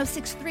Extra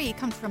 106.3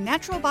 comes from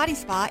Natural Body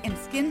Spa and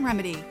Skin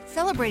Remedy,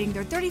 celebrating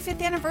their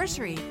 35th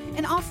anniversary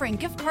and offering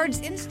gift cards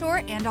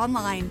in-store and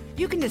online.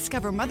 You can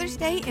discover Mother's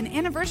Day and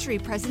anniversary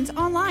presents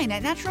online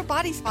at Natural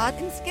Body Spa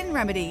and Skin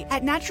Remedy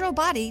at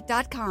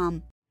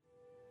naturalbody.com.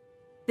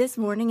 This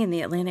morning in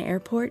the Atlanta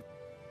airport,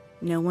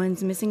 no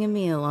one's missing a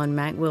meal on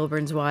Mac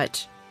Wilburn's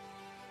watch.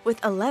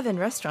 With 11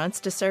 restaurants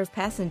to serve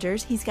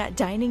passengers, he's got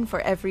dining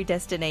for every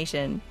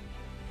destination.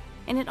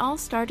 And it all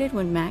started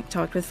when Mac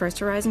talked with First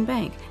Horizon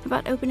Bank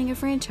about opening a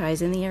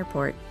franchise in the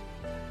airport.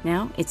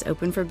 Now it's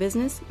open for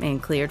business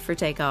and cleared for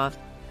takeoff.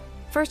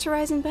 First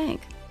Horizon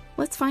Bank.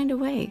 Let's find a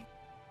way.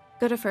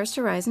 Go to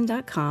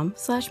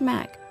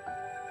firsthorizon.com/Mac.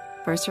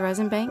 First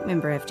Horizon Bank,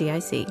 member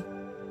FDIC.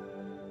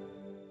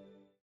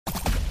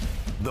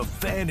 The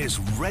Fan is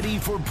ready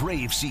for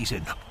Brave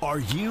season. Are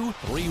you?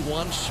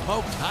 3-1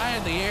 smoked high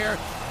in the air,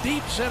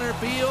 deep center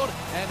field,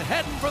 and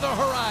heading for the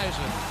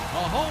horizon.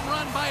 A home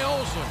run by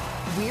Olsen.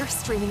 We're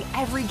streaming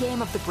every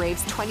game of the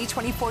Braves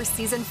 2024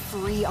 season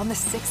free on the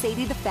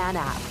 680 The Fan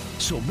app.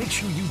 So make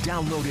sure you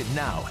download it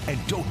now and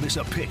don't miss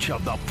a pitch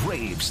of the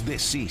Braves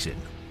this season.